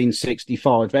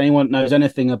 1865. If anyone knows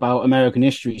anything about American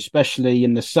history, especially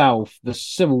in the South, the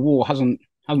Civil War hasn't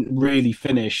really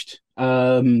finished.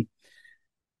 So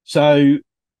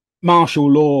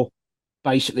martial law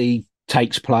basically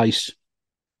takes place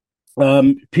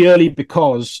purely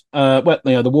because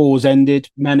the war's ended.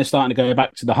 Men are starting to go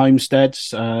back to the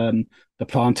homesteads. The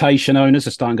plantation owners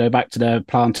are starting to go back to their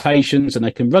plantations, and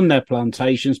they can run their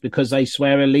plantations because they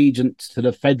swear allegiance to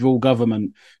the federal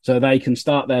government, so they can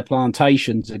start their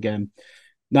plantations again.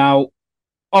 Now,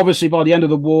 obviously, by the end of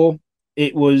the war,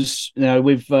 it was,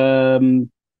 with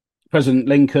President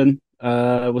Lincoln,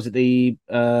 was it the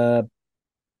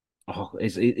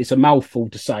it's a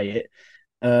mouthful to say it.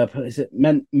 Is it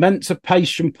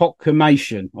Emancipation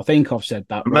Proclamation? I think I've said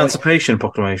that. Emancipation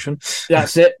Proclamation.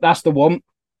 That's it. That's the one.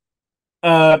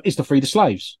 Is to free the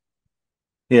slaves.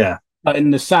 Yeah. But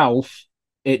in the South,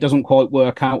 it doesn't quite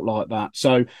work out like that.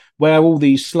 So where all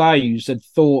these slaves had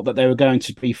thought that they were going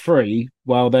to be free,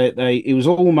 well, it's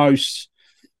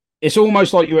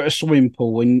almost like you're at a swimming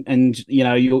pool and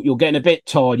you're getting a bit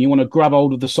tired. You want to grab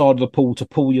hold of the side of the pool to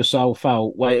pull yourself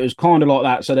out. Well, it was kind of like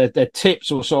that. So their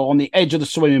tips were sort of on the edge of the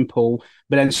swimming pool,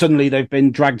 but then suddenly they've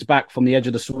been dragged back from the edge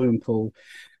of the swimming pool.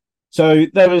 So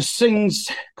there was things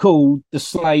called the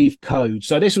slave code.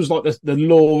 So this was like the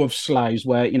law of slaves,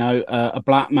 where, a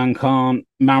black man can't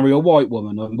marry a white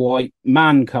woman, a white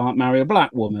man can't marry a black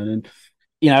woman,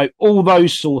 and, all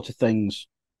those sort of things.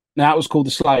 Now, that was called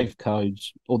the slave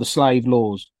codes or the slave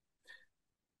laws.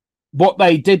 What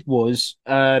they did was,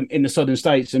 in the southern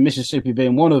states, and Mississippi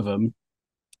being one of them,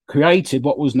 created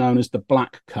what was known as the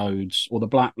black codes or the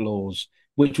black laws,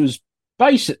 which was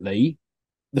basically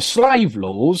the slave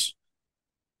laws,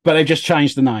 but they just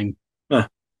changed the name.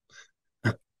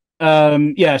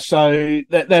 So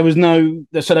there was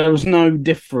no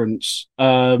difference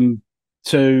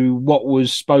to what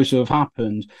was supposed to have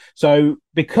happened. So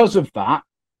because of that,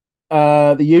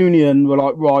 the union were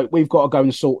like, right, we've got to go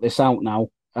and sort this out now,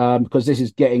 because this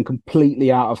is getting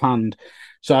completely out of hand.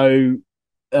 So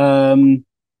the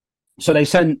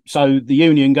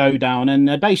union go down and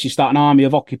they basically start an army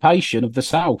of occupation of the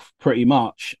South, pretty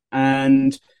much,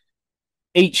 and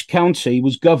each county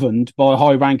was governed by a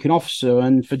high-ranking officer,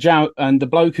 and the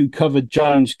bloke who covered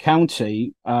Jones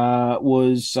County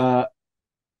was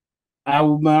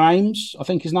Almer Ames, I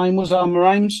think his name was Almer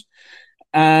Ames,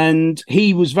 and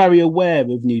he was very aware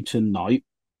of Newton Knight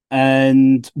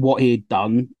and what he had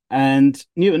done, and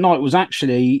Newton Knight was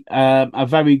actually a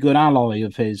very good ally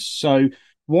of his. So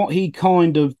what he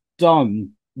kind of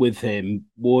done with him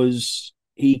was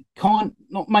he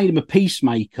not made him a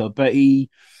peacemaker, but he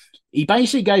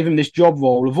basically gave him this job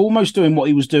role of almost doing what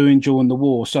he was doing during the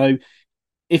war. So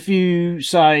if you,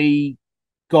 say,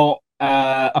 got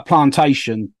a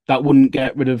plantation that wouldn't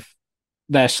get rid of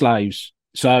their slaves,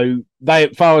 so they,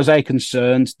 as far as they're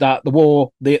concerned, that the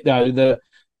war, the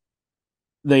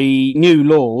new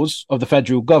laws of the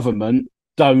federal government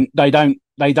don't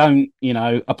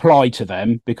apply to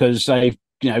them, because they,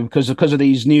 because of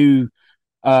these new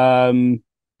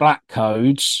black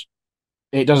codes,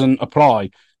 it doesn't apply.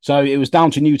 So it was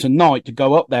down to Newton Knight to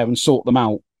go up there and sort them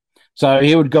out. So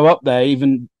he would go up there,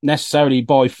 even necessarily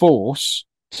by force,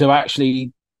 to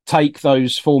actually take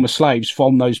those former slaves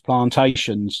from those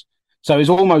plantations. So it was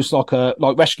almost like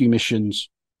rescue missions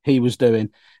he was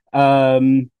doing.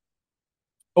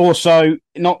 Also,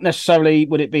 not necessarily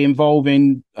would it be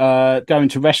involving going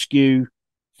to rescue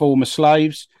former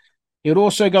slaves. He would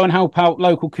also go and help out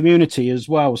local community as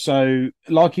well. So,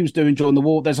 like he was doing during the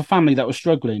war, there's a family that was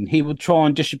struggling. He would try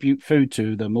and distribute food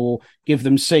to them or give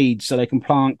them seeds so they can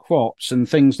plant crops and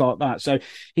things like that. So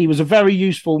he was a very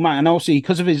useful man. And also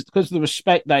because of the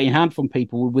respect that he had from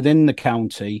people within the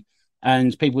county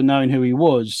and people knowing who he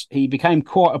was, he became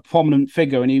quite a prominent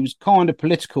figure, and he was kind of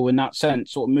political in that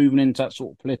sense, sort of moving into that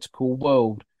sort of political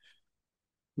world.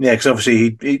 Yeah, because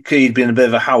obviously he'd been a bit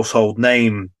of a household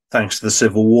name thanks to the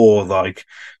Civil War,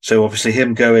 so obviously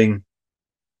him putting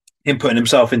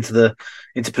himself into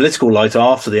political light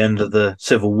after the end of the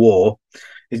Civil War,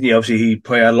 obviously he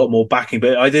probably had a lot more backing.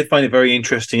 But I did find it very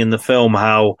interesting in the film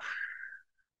how,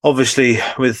 obviously,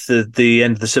 with the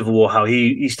end of the Civil War, how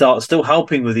he starts still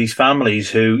helping with these families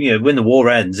who, when the war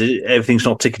ends, everything's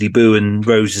not tickety-boo and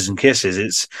roses and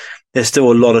kisses. There's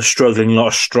still a lot of struggling, a lot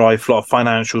of strife, a lot of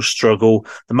financial struggle.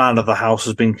 The man of the house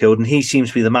has been killed, and he seems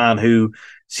to be the man who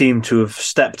seemed to have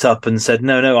stepped up and said,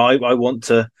 no, I want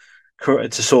to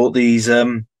sort these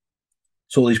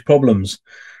problems.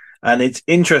 And it's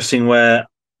interesting where,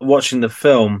 watching the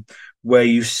film, where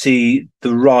you see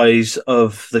the rise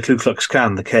of the Ku Klux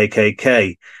Klan, the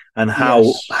KKK, and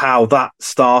how that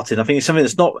started. I think it's something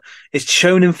it's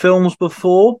shown in films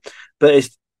before, but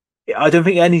I don't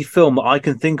think any film that I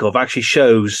can think of actually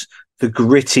shows the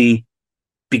gritty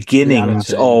beginnings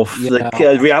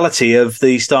the reality of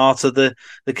the start of the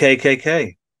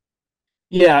KKK.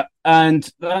 Yeah, and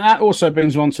that also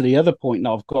brings on to the other point that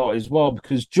I've got as well,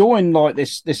 because during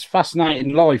this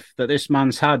fascinating life that this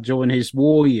man's had during his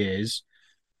war years,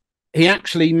 he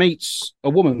actually meets a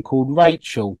woman called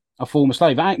Rachel, a former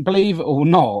slave. Believe it or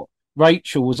not,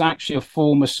 Rachel was actually a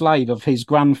former slave of his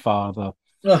grandfather.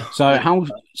 Oh.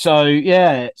 So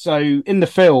in the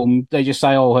film they just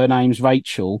say, "Oh, her name's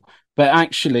Rachel," but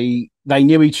actually they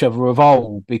knew each other of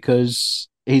old, because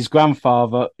his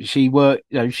grandfather, she worked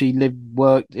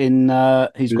in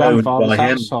his grandfather's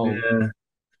household.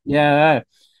 Yeah.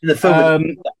 In the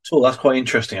film, that's quite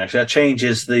interesting. Actually, that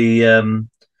changes the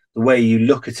way you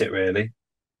look at it. Really,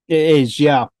 it is.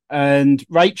 Yeah, and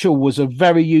Rachel was a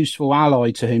very useful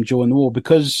ally to him during the war,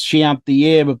 because she had the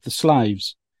ear of the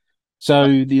slaves.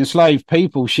 So the enslaved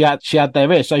people, she had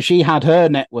their ear. So she had her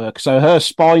network, so her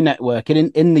spy network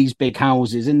in these big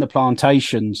houses, in the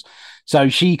plantations. So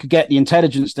she could get the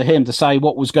intelligence to him to say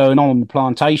what was going on in the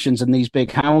plantations and these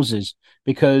big houses,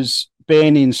 because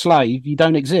being enslaved, you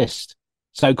don't exist.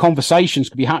 So conversations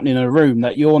could be happening in a room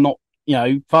that you're not,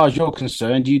 as far as you're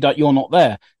concerned, you're not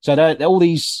there. So they're all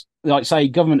these, like, say,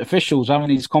 government officials having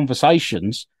these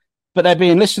conversations, but they're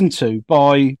being listened to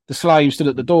by the slave stood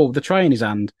at the door with the tray in his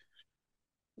hand.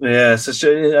 Yeah,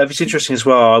 it's interesting as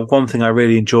well. One thing I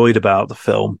really enjoyed about the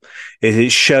film is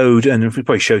it showed, and it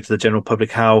probably showed to the general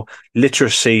public, how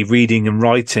literacy, reading and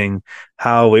writing,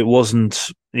 how it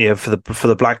wasn't, for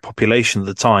the black population at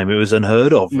the time, it was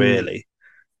unheard of, really.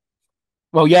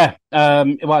 Well, yeah,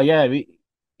 and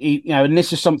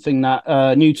this is something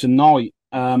that Newton Knight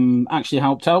actually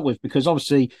helped out with, because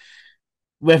obviously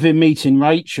with him meeting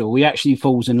Rachel, he actually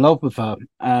falls in love with her.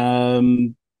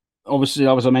 Obviously,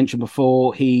 as I mentioned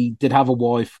before, he did have a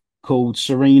wife called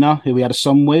Serena, who he had a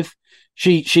son with.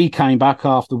 She came back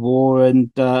after war,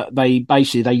 and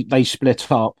they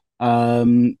split up.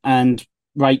 And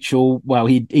Rachel, well,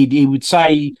 he would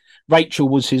say Rachel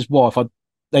was his wife.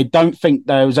 They don't think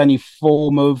there was any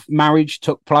form of marriage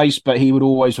took place, but he would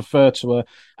always refer to her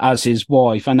as his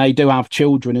wife. And they do have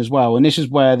children as well. And this is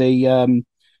where the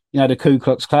Ku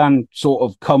Klux Klan sort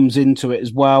of comes into it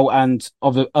as well, and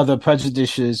other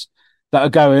prejudices that are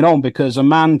going on, because a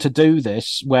man to do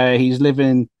this, where he's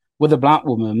living with a black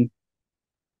woman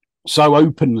so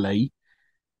openly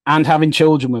and having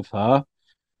children with her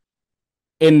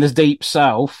in the deep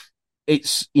South,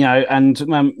 it's, and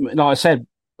like I said,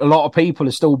 a lot of people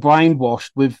are still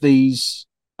brainwashed with these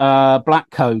black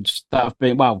codes that have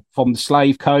been, from the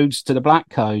slave codes to the black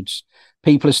codes.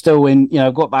 People are still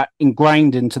got that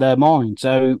ingrained into their mind.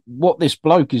 So what this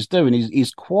bloke is doing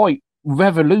is quite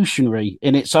revolutionary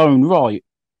in its own right.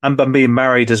 And being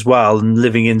married as well, and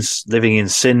living in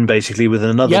sin basically with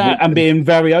another. Yeah, and being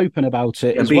very open about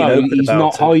it as well. He's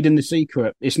not hiding the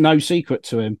secret. It's no secret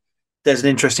to him. There's an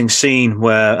interesting scene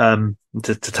where,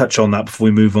 to touch on that before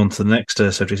we move on to the next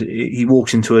subject, he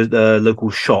walks into a local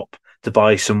shop to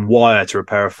buy some wire to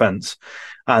repair a fence,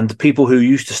 and the people who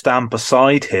used to stand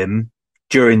beside him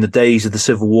during the days of the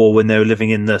Civil War, when they were living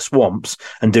in the swamps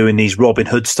and doing these Robin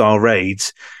Hood style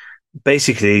raids,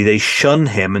 basically they shun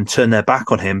him and turn their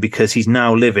back on him because he's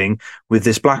now living with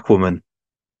this black woman.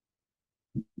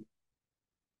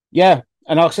 Yeah,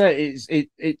 and like I said,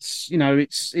 it's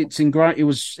ingrained. It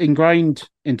was ingrained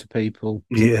into people.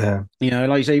 Yeah,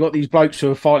 like you say, you got these blokes who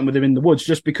are fighting with him in the woods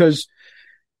just because,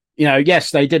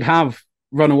 yes, they did have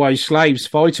runaway slaves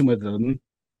fighting with them,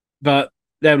 but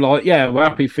they're like, yeah, we're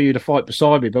happy for you to fight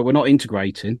beside me, but we're not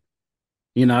integrating.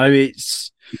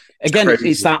 It's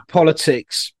that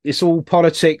politics. It's all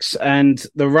politics, and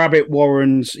the rabbit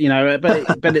warrens. But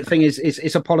the thing is,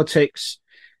 it's a politics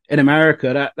in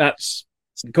America that's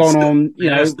gone on.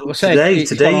 Today,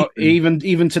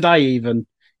 even today,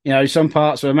 some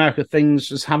parts of America, things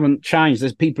just haven't changed.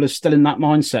 There's people are still in that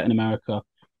mindset in America,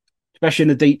 especially in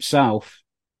the deep South.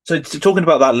 So talking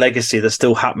about that legacy that's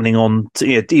still happening on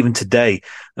even today,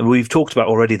 and we've talked about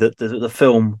already that the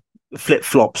film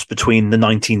flip-flops between the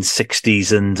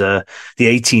 1960s and the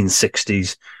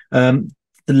 1860s. The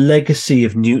legacy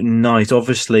of Newton Knight,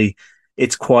 obviously,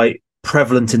 it's quite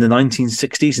prevalent in the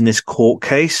 1960s in this court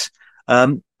case.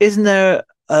 Isn't there,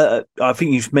 I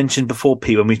think you've mentioned before,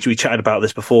 Pete, when we chatted about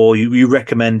this before, you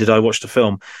recommended I watched a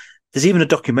film. There's even a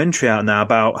documentary out now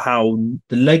about how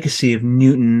the legacy of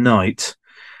Newton Knight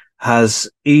has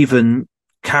even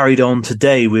carried on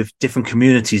today with different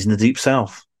communities in the Deep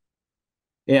South.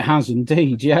 It has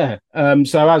indeed, yeah.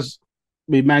 So as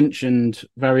we mentioned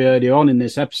very early on in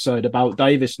this episode about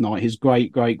Davis Knight, his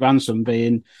great-great-grandson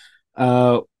being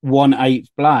 1/8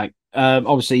 black,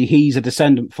 obviously he's a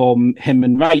descendant from him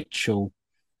and Rachel.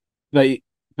 But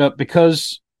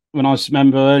because when I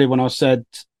remember earlier when I said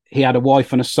he had a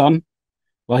wife and a son,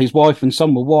 well, his wife and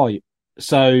son were white.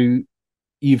 So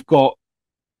you've got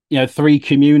three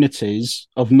communities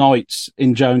of Knights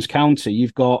in Jones County.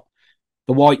 You've got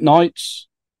the white Knights,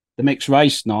 the mixed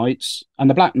race Knights, and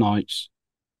the black Knights.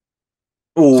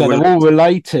 They're all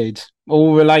related,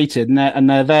 and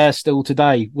they're there still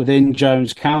today within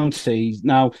Jones County.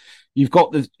 Now, you've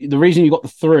got the reason you've got the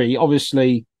three.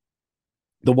 Obviously,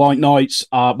 the white Knights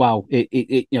are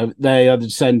they are the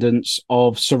descendants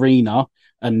of Serena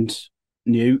and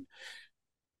Newt,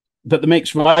 but the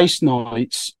mixed race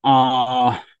Knights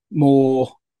are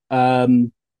more.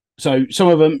 So some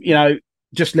of them,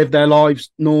 just live their lives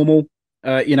normal,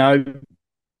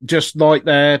 just like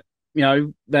their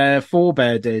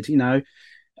forebear did,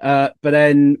 but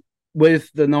then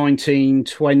with the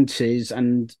 1920s,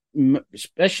 and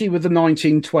especially with the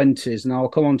 1920s, and I'll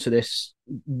come on to this,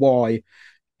 why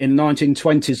in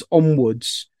 1920s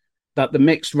onwards, that the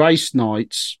mixed race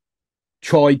Knights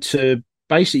tried to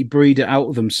basically breed it out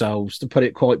of themselves, to put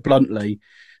it quite bluntly,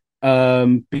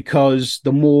 because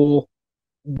the more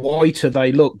whiter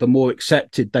they look, the more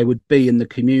accepted they would be in the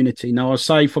community. Now, I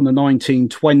say from the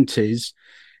 1920s,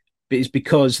 but it's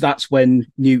because that's when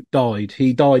Newt died.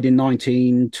 He died in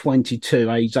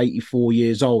 1922, aged 84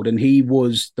 years old, and he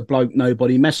was the bloke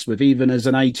nobody messed with. Even as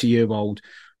an 80-year-old,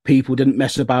 people didn't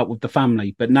mess about with the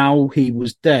family. But now he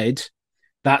was dead,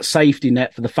 that safety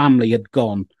net for the family had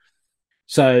gone.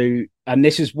 So, and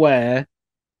this is where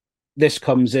this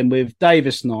comes in with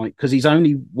Davis Knight, because he's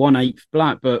only 1/8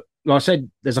 black, but like I said,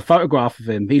 there's a photograph of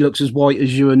him. He looks as white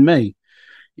as you and me.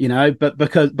 but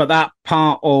that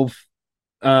part of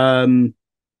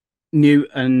Newt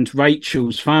and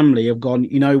Rachel's family have gone,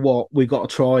 you know what, we've got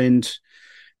to try and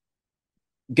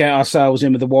get ourselves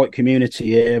in with the white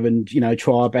community here and,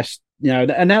 try our best,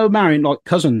 and they were marrying like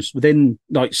cousins within,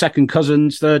 like second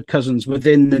cousins, third cousins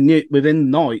within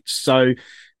Knights. So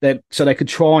they could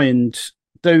try and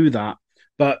do that.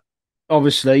 But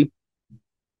obviously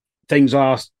things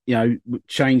are,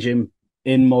 changing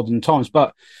in modern times.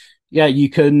 But yeah, you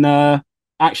can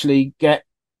actually get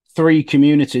three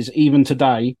communities, even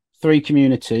today,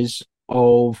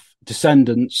 of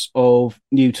descendants of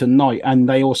Newton Knight, and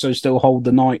they also still hold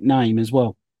the Knight name as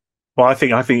well. Well, I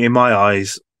think in my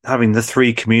eyes, having the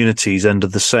three communities under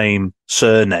the same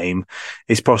surname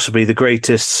is possibly the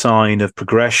greatest sign of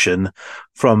progression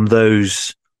from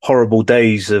those horrible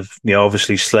days of,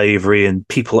 obviously slavery and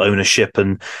people ownership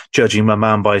and judging a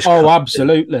man by his color.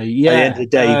 Absolutely, yeah. At the end of the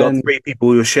day, you've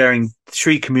got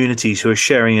three communities who are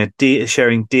sharing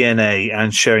DNA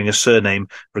and sharing a surname,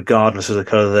 regardless of the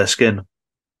color of their skin.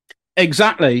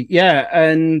 Exactly, yeah.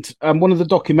 And one of the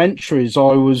documentaries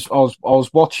I was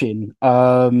watching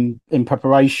in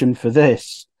preparation for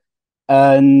this,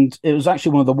 and it was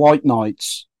actually one of the White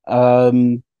Knights.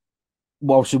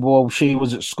 While she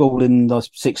was at school in the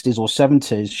 60s or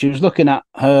 70s, she was looking at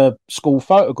her school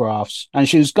photographs and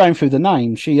she was going through the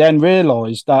names. She then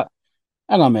realised that,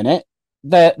 hang on a minute,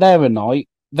 they're a Knight,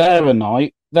 they're a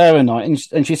Knight, they're a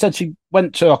Knight. And she said she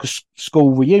went to like a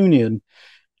school reunion.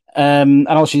 And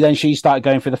obviously then she started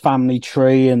going through the family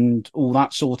tree and all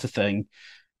that sort of thing.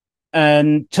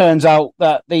 And turns out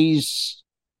that these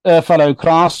fellow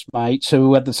classmates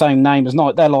who had the same name as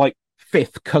Knight, they're like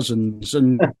fifth cousins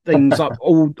and things like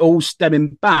all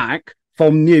stemming back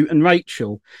from Newt and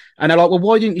Rachel. And they're like, well,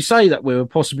 why didn't you say that we were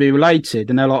possibly related?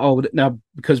 And they're like, oh, no,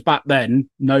 because back then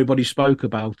nobody spoke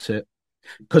about it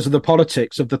because of the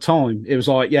politics of the time. It was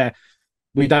like, yeah,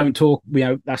 we don't talk,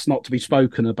 that's not to be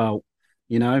spoken about,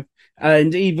 and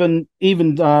even we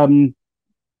can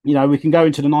go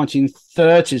into the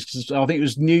 1930s because I think it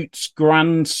was Newt's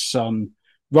grandson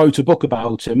wrote a book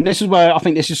about him. And this is where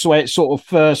it sort of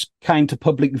first came to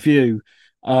public view,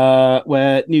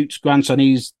 where Newt's grandson,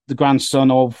 he's the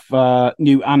grandson of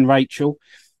Newt and Rachel,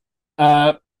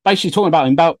 basically talking about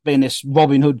him, about being this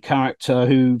Robin Hood character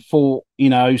who fought,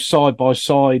 side by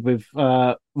side with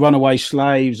runaway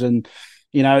slaves and,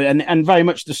 and very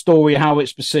much the story how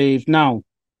it's perceived now.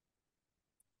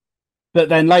 But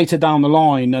then later down the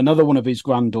line, another one of his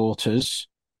granddaughters,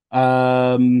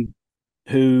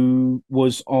 who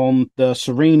was on the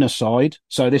Serena side.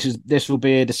 So this will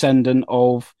be a descendant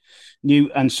of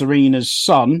Newt and Serena's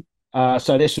son.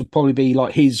 So this would probably be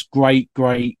like his great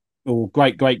granddaughter,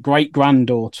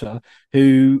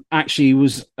 who actually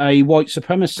was a white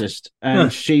supremacist,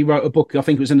 and she wrote a book, I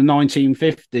think it was in the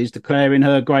 1950s, declaring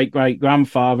her great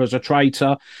grandfather as a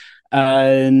traitor.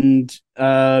 And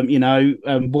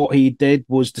what he did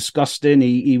was disgusting.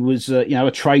 He was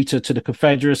a traitor to the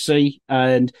Confederacy,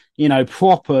 and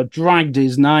proper dragged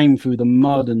his name through the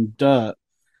mud and dirt.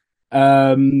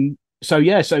 So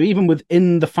even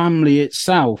within the family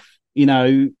itself,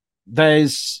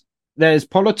 there's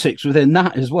politics within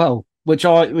that as well, which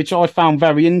I found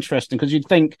very interesting, because you'd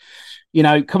think,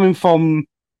 coming from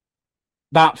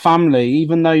that family,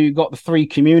 even though you got the three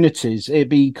communities, it'd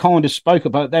be kind of spoke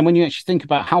about. Then when you actually think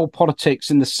about how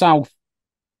politics in the South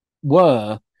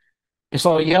were, it's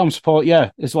like, yeah, I'm surprised.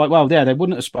 Yeah, it's like, well, yeah, they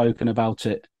wouldn't have spoken about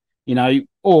it,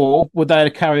 or would they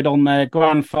have carried on their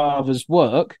grandfather's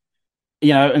work,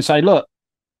 and say, look,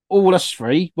 all us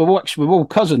three, we're all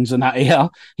cousins and that here.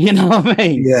 You know what I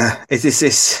mean? Yeah,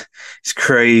 it's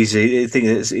crazy. I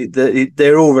think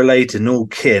they're all related and all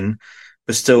kin,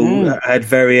 but still had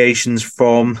variations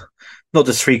from not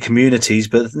just three communities,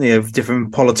 but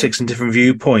different politics and different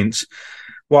viewpoints.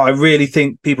 What I really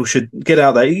think people should get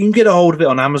out there, you can get a hold of it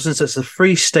on Amazon. So it's The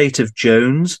Free State of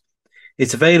Jones.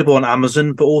 It's available on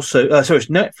Amazon, but also it's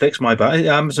Netflix. My bad,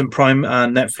 Amazon Prime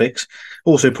and Netflix.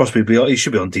 Also, possibly it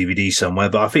should be on DVD somewhere.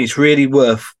 But I think it's really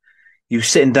worth you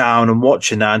sitting down and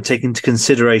watching that and taking into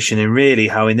consideration, and really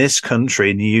how in this country,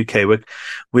 in the UK,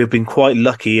 we've been quite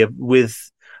lucky with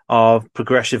our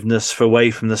progressiveness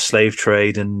away from the slave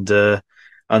trade, and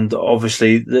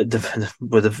obviously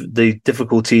the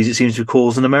difficulties it seems to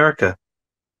cause in America.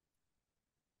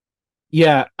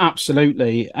 Yeah,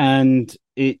 absolutely, and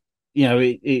it's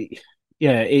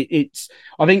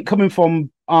I think coming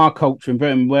from our culture in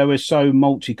Britain, where we're so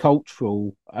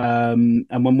multicultural, and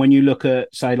when you look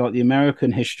at, say, like the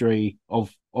American history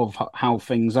of how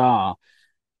things are,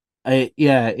 it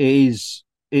is.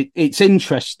 It's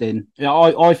interesting.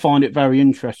 I find it very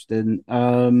interesting.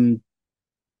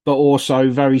 but also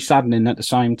very saddening at the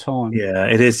same time. Yeah,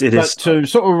 it is. It but is. To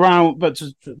sort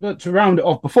of round it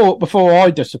off before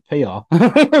I disappear,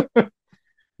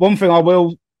 one thing I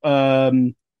will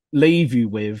leave you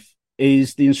with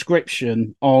is the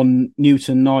inscription on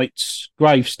Newton Knight's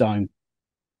gravestone.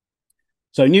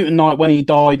 So Newton Knight, when he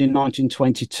died in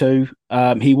 1922,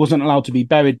 he wasn't allowed to be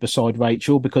buried beside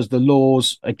Rachel because the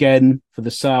laws, again, for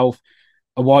the South,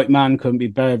 a white man couldn't be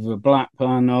buried with a black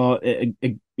man, or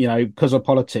because of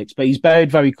politics. But he's buried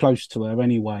very close to her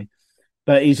anyway.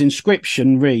 But his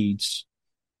inscription reads,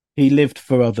 "He lived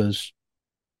for others."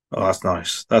 Oh, that's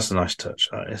nice. That's a nice touch.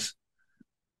 That is.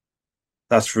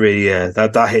 That's really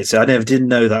that hits it. I didn't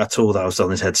know that at all. That was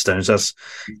on his headstones. That's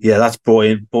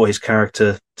brought his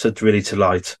character to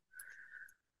light.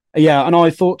 Yeah, and I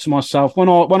thought to myself when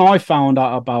I found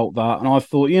out about that, and I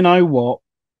thought, you know what?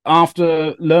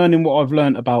 After learning what I've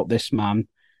learned about this man,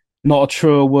 not a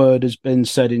truer word has been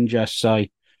said in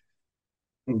Jesse.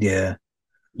 Yeah,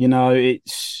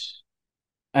 it's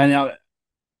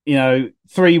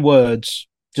 3 words,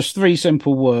 just 3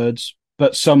 simple words,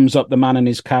 but sums up the man and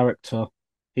his character.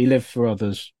 He lived for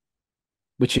others,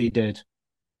 which he did.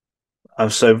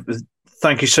 So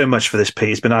thank you so much for this, Pete.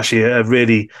 It's been actually a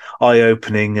really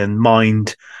eye-opening and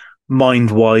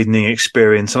mind-widening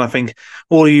experience. And I think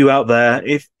all of you out there,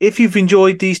 if you've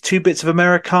enjoyed these 2 bits of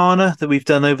Americana that we've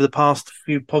done over the past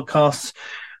few podcasts,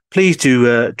 please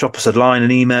do drop us a line,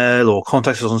 an email, or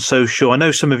contact us on social. I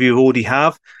know some of you already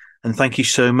have, and thank you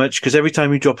so much, because every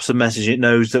time you drop us a message, it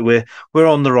knows that we're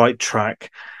on the right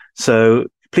track. So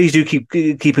please do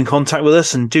keep in contact with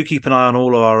us, and do keep an eye on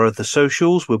all of our other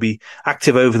socials. We'll be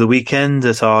active over the weekend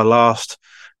at our last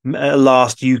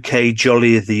UK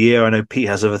Jolly of the year. I know Pete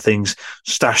has other things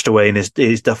stashed away in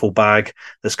his duffel bag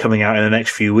that's coming out in the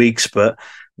next few weeks, but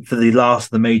for the last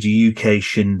of the major UK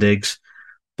shindigs.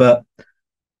 But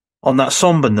on that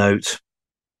somber note,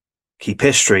 keep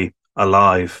history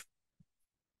alive.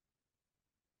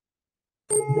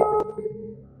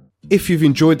 If you've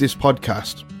enjoyed this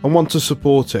podcast and want to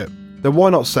support it, then why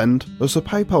not send us a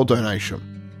PayPal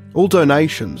donation? All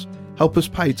donations help us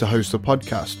pay to host the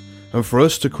podcast and for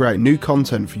us to create new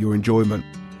content for your enjoyment.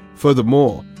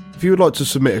 Furthermore, if you would like to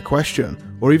submit a question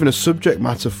or even a subject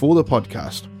matter for the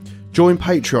podcast, join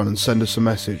Patreon and send us a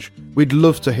message. We'd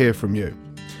love to hear from you.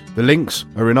 The links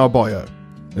are in our bio.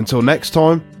 Until next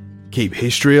time, keep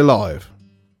history alive.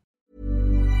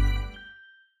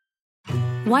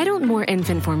 Why don't more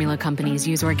infant formula companies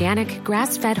use organic,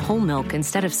 grass-fed whole milk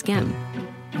instead of skim?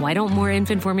 Why don't more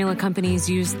infant formula companies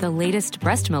use the latest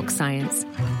breast milk science?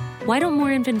 Why don't more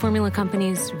infant formula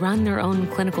companies run their own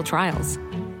clinical trials?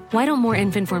 Why don't more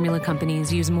infant formula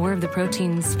companies use more of the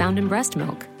proteins found in breast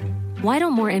milk? Why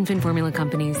don't more infant formula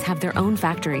companies have their own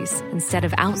factories instead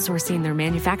of outsourcing their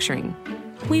manufacturing?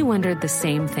 We wondered the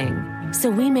same thing. So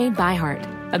we made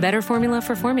ByHeart, a better formula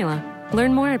for formula.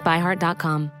 Learn more at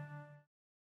byheart.com.